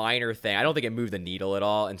a minor thing. I don't think it moved the needle at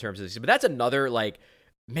all in terms of this. But that's another, like,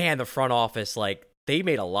 man, the front office, like, they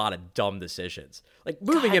made a lot of dumb decisions. Like,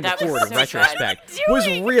 moving him forward in retrospect was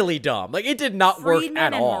really dumb. Like, it did not work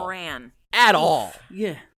at all. Moran. At all.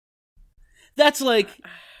 Yeah. That's like...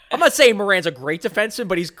 I'm not saying Moran's a great defenseman,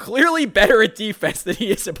 but he's clearly better at defense than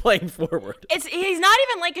he is at playing forward. He's not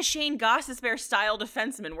even like a Shane Gostisbehere style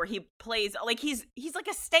defenseman where he plays like he's like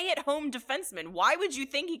a stay-at-home defenseman. Why would you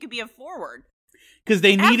think he could be a forward? Because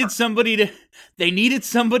they needed somebody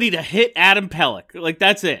to hit Adam Pelech. Like,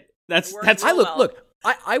 that's it. That's look.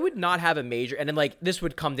 I would not have a major, and then, like, this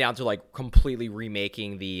would come down to, like, completely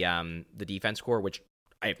remaking the defense core, which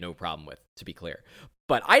I have no problem with, to be clear.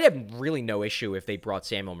 But I'd have really no issue if they brought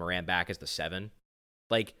Samuel Morin back as the 7.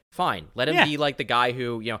 Like, fine. Let him be, like, the guy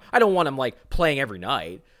who, I don't want him, like, playing every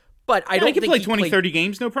night. But I don't think he can play 20, 30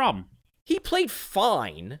 games, no problem. He played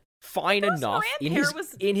fine enough in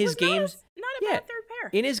his games. Not a bad third pair.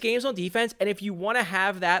 In his games on defense. And if you want to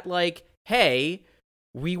have that, like, hey,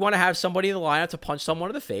 we want to have somebody in the lineup to punch someone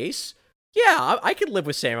in the face, yeah, I could live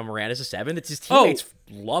with Samuel Morin as a 7. It's his teammates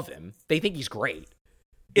love him. They think he's great.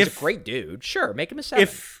 He's a great dude. Sure, make him a 7.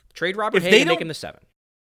 Trade Robert Hay and make him the 7.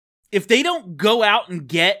 If they don't go out and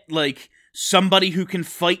get, like, somebody who can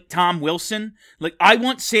fight Tom Wilson, like, I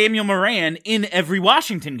want Samuel Morin in every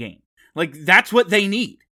Washington game. Like, that's what they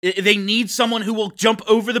need. They need someone who will jump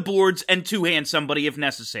over the boards and two-hand somebody if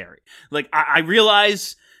necessary. Like, I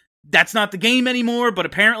realize that's not the game anymore, but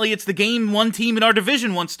apparently it's the game one team in our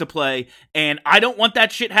division wants to play, and I don't want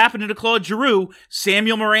that shit happening to Claude Giroux.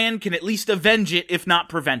 Samuel Morin can at least avenge it, if not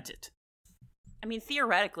prevent it. I mean,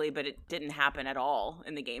 theoretically, but it didn't happen at all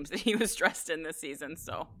in the games that he was dressed in this season,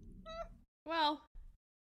 so. Well,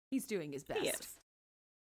 he's doing his best. He is.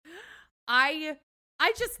 I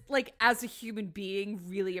I just, like, as a human being,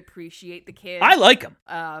 really appreciate the kid. I like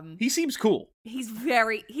him. He seems cool. He's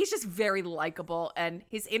just very likable, and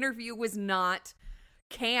his interview was not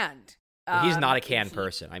canned. He's not a canned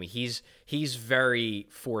person. I mean, he's very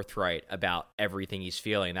forthright about everything he's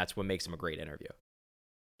feeling. That's what makes him a great interview.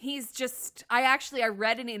 He's just, I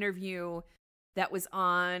read an interview that was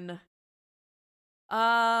on,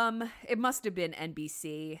 it must have been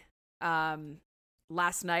NBC.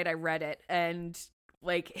 Last night I read it, and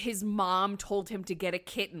like his mom told him to get a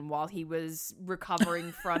kitten while he was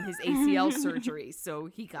recovering from his ACL surgery. So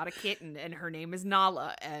he got a kitten, and her name is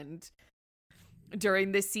Nala. And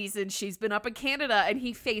during this season, she's been up in Canada, and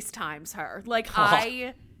he FaceTimes her. Like,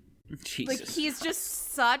 Jesus. Like, he's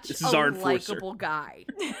just such a likable guy.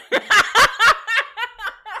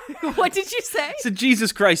 What did you say? So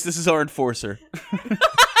Jesus Christ, this is our enforcer.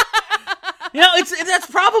 That's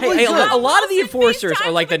probably good. A lot of the enforcers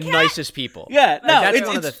are like the nicest people. Yeah, no, that's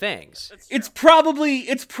one of the things. It's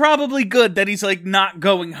probably good that he's like not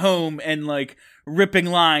going home and like ripping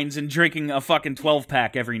lines and drinking a fucking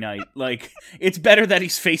 12-pack every night. Like, it's better that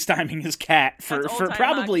he's FaceTiming his cat for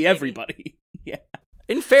probably everybody. Yeah.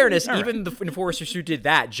 In fairness, even the enforcers who did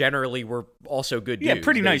that generally were also good dudes. Yeah,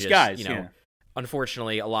 pretty nice guys,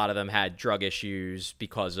 Unfortunately, a lot of them had drug issues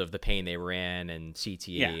because of the pain they were in and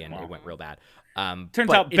CTE, and it went real bad. Turns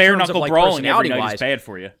out bare-knuckle brawling every night is bad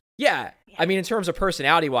for you. Yeah. I mean, in terms of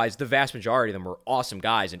personality-wise, the vast majority of them were awesome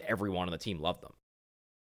guys, and everyone on the team loved them.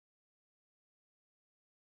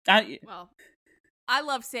 I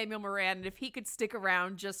love Samuel Moran, and if he could stick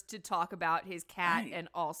around just to talk about his cat and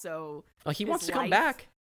also he wants to come back.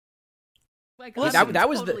 Like, that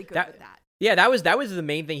was totally good with that. Yeah, that was the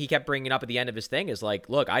main thing he kept bringing up at the end of his thing is like,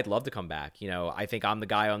 look, I'd love to come back. I think I'm the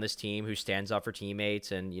guy on this team who stands up for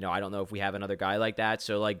teammates, and I don't know if we have another guy like that.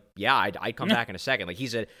 So like, yeah, I'd come back in a second. Like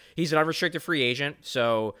he's an unrestricted free agent,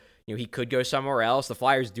 so he could go somewhere else. The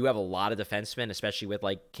Flyers do have a lot of defensemen, especially with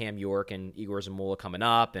like Cam York and Igor Zamula coming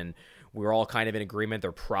up, and we're all kind of in agreement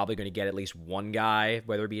they're probably going to get at least one guy,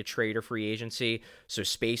 whether it be a trade or free agency. So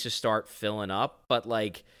spaces start filling up, but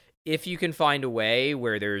like, if you can find a way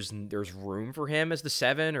where there's room for him as the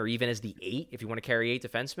 7 or even as the 8, if you want to carry 8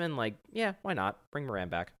 defensemen, like, yeah, why not? Bring Moran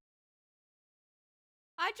back.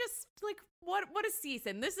 I just, like, what a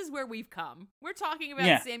season. This is where we've come. We're talking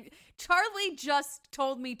about Charlie just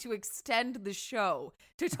told me to extend the show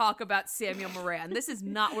to talk about Samuel Moran. This is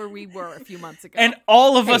not where we were a few months ago. And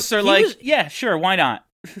all of us are like, yeah, sure, why not?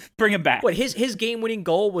 Bring him back. What, his game-winning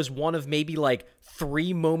goal was one of maybe, like,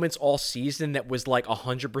 3 moments all season that was, like,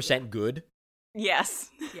 100% good?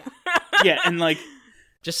 Yes. Yeah. Yeah, and, like...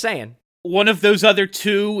 Just saying. One of those other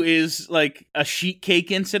 2 is, like, a sheet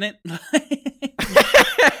cake incident.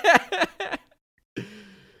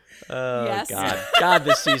 Oh, yes. God,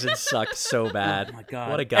 this season sucked so bad. Oh, my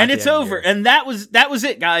God. What a goddamn And it's over. year. And that was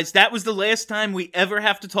it, guys. That was the last time we ever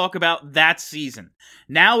have to talk about that season.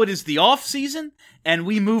 Now it is the off season, and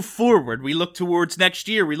we move forward. We look towards next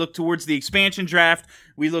year. We look towards the expansion draft.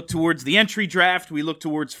 We look towards the entry draft. We look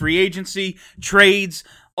towards free agency, trades,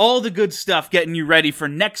 all the good stuff getting you ready for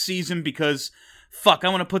next season because... Fuck, I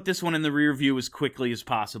want to put this one in the rear view as quickly as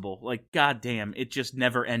possible. Like, goddamn, it just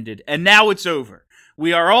never ended. And now it's over.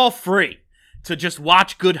 We are all free to just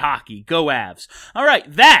watch good hockey. Go Avs. All right,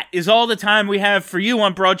 that is all the time we have for you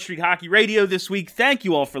on Broad Street Hockey Radio this week. Thank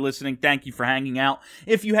you all for listening. Thank you for hanging out.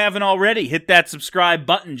 If you haven't already, hit that subscribe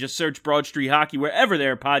button. Just search Broad Street Hockey wherever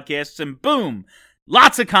there are podcasts, and boom,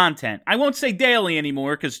 lots of content. I won't say daily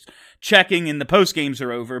anymore because checking and the post games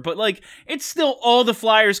are over, but like it's still all the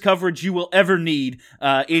Flyers coverage you will ever need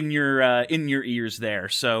in your ears there.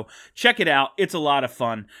 So check it out. It's a lot of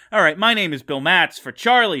fun. All right, my name is Bill Matz for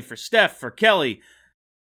Charlie, for Steph, for Kelly.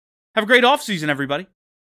 Have a great offseason, everybody.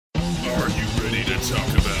 Are you ready to talk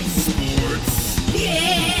about sports?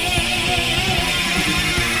 Yeah!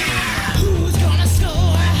 Who's gonna score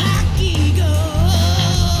a hockey goal?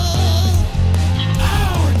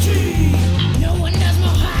 Our team! No one does more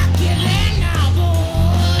hockey than our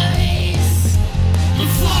boys! The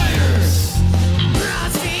Flyers!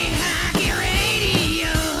 Broad Street Hockey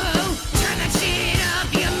Radio! Turn that shit up,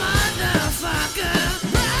 you motherfucker!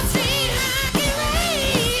 Broad Street Hockey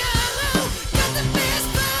Radio! Got the best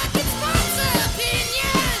fucking sports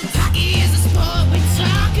opinion!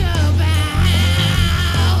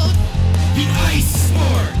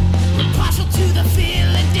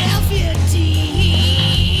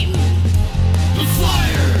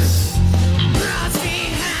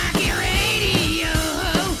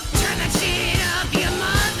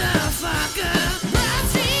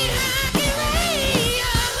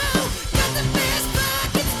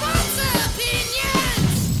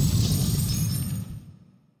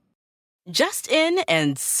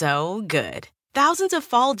 and so good. Thousands of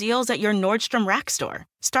fall deals at your Nordstrom Rack store,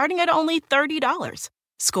 starting at only $30.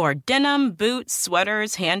 Score denim, boots,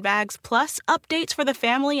 sweaters, handbags, plus updates for the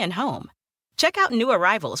family and home. Check out new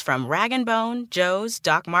arrivals from Rag & Bone, Joe's,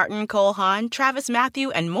 Doc Marten, Cole Haan, Travis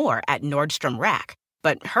Mathew, and more at Nordstrom Rack.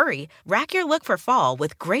 But hurry, rack your look for fall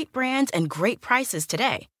with great brands and great prices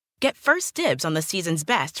today. Get first dibs on the season's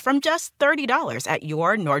best from just $30 at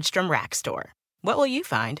your Nordstrom Rack store. What will you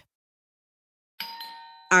find?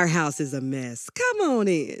 Our house is a mess. Come on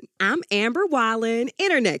in. I'm Amber Wallen,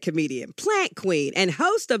 internet comedian, plant queen, and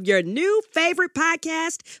host of your new favorite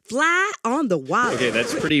podcast, Fly on the Wallen. Okay,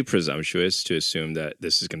 that's pretty presumptuous to assume that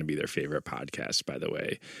this is going to be their favorite podcast, by the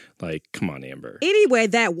way. Like, come on, Amber. Anyway,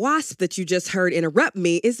 that wasp that you just heard interrupt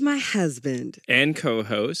me is my husband. And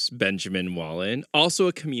co-host, Benjamin Wallen, also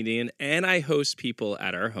a comedian, and I host people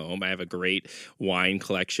at our home. I have a great wine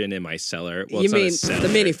collection in my cellar. Well, You it's not mean a cellar.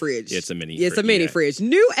 the mini fridge? Yeah, it's a mini It's a mini fridge.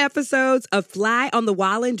 New episodes of Fly on the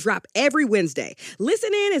Wallen drop every Wednesday.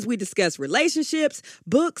 Listen in as we discuss relationships,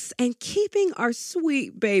 books, and keeping our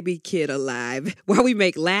sweet baby kid alive while we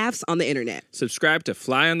make laughs on the internet. Subscribe to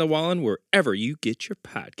Fly on the Wallen wherever you get your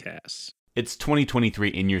podcasts. It's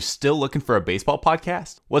 2023 and you're still looking for a baseball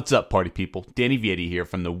podcast? What's up, party people? Danny Vietti here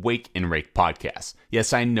from the Wake and Rake podcast.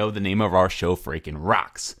 Yes, I know the name of our show freaking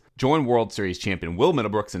rocks. Join World Series champion Will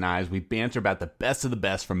Middlebrooks and I as we banter about the best of the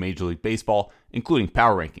best from Major League Baseball, including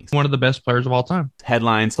power rankings, one of the best players of all time,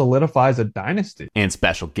 headlines, solidifies a dynasty, and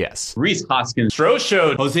special guests. Rhys Hoskins, Stro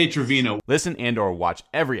Show, Jose Trevino. Listen and or watch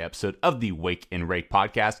every episode of the Wake and Rake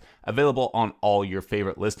podcast, available on all your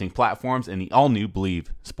favorite listening platforms and the all-new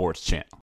Believe Sports channel.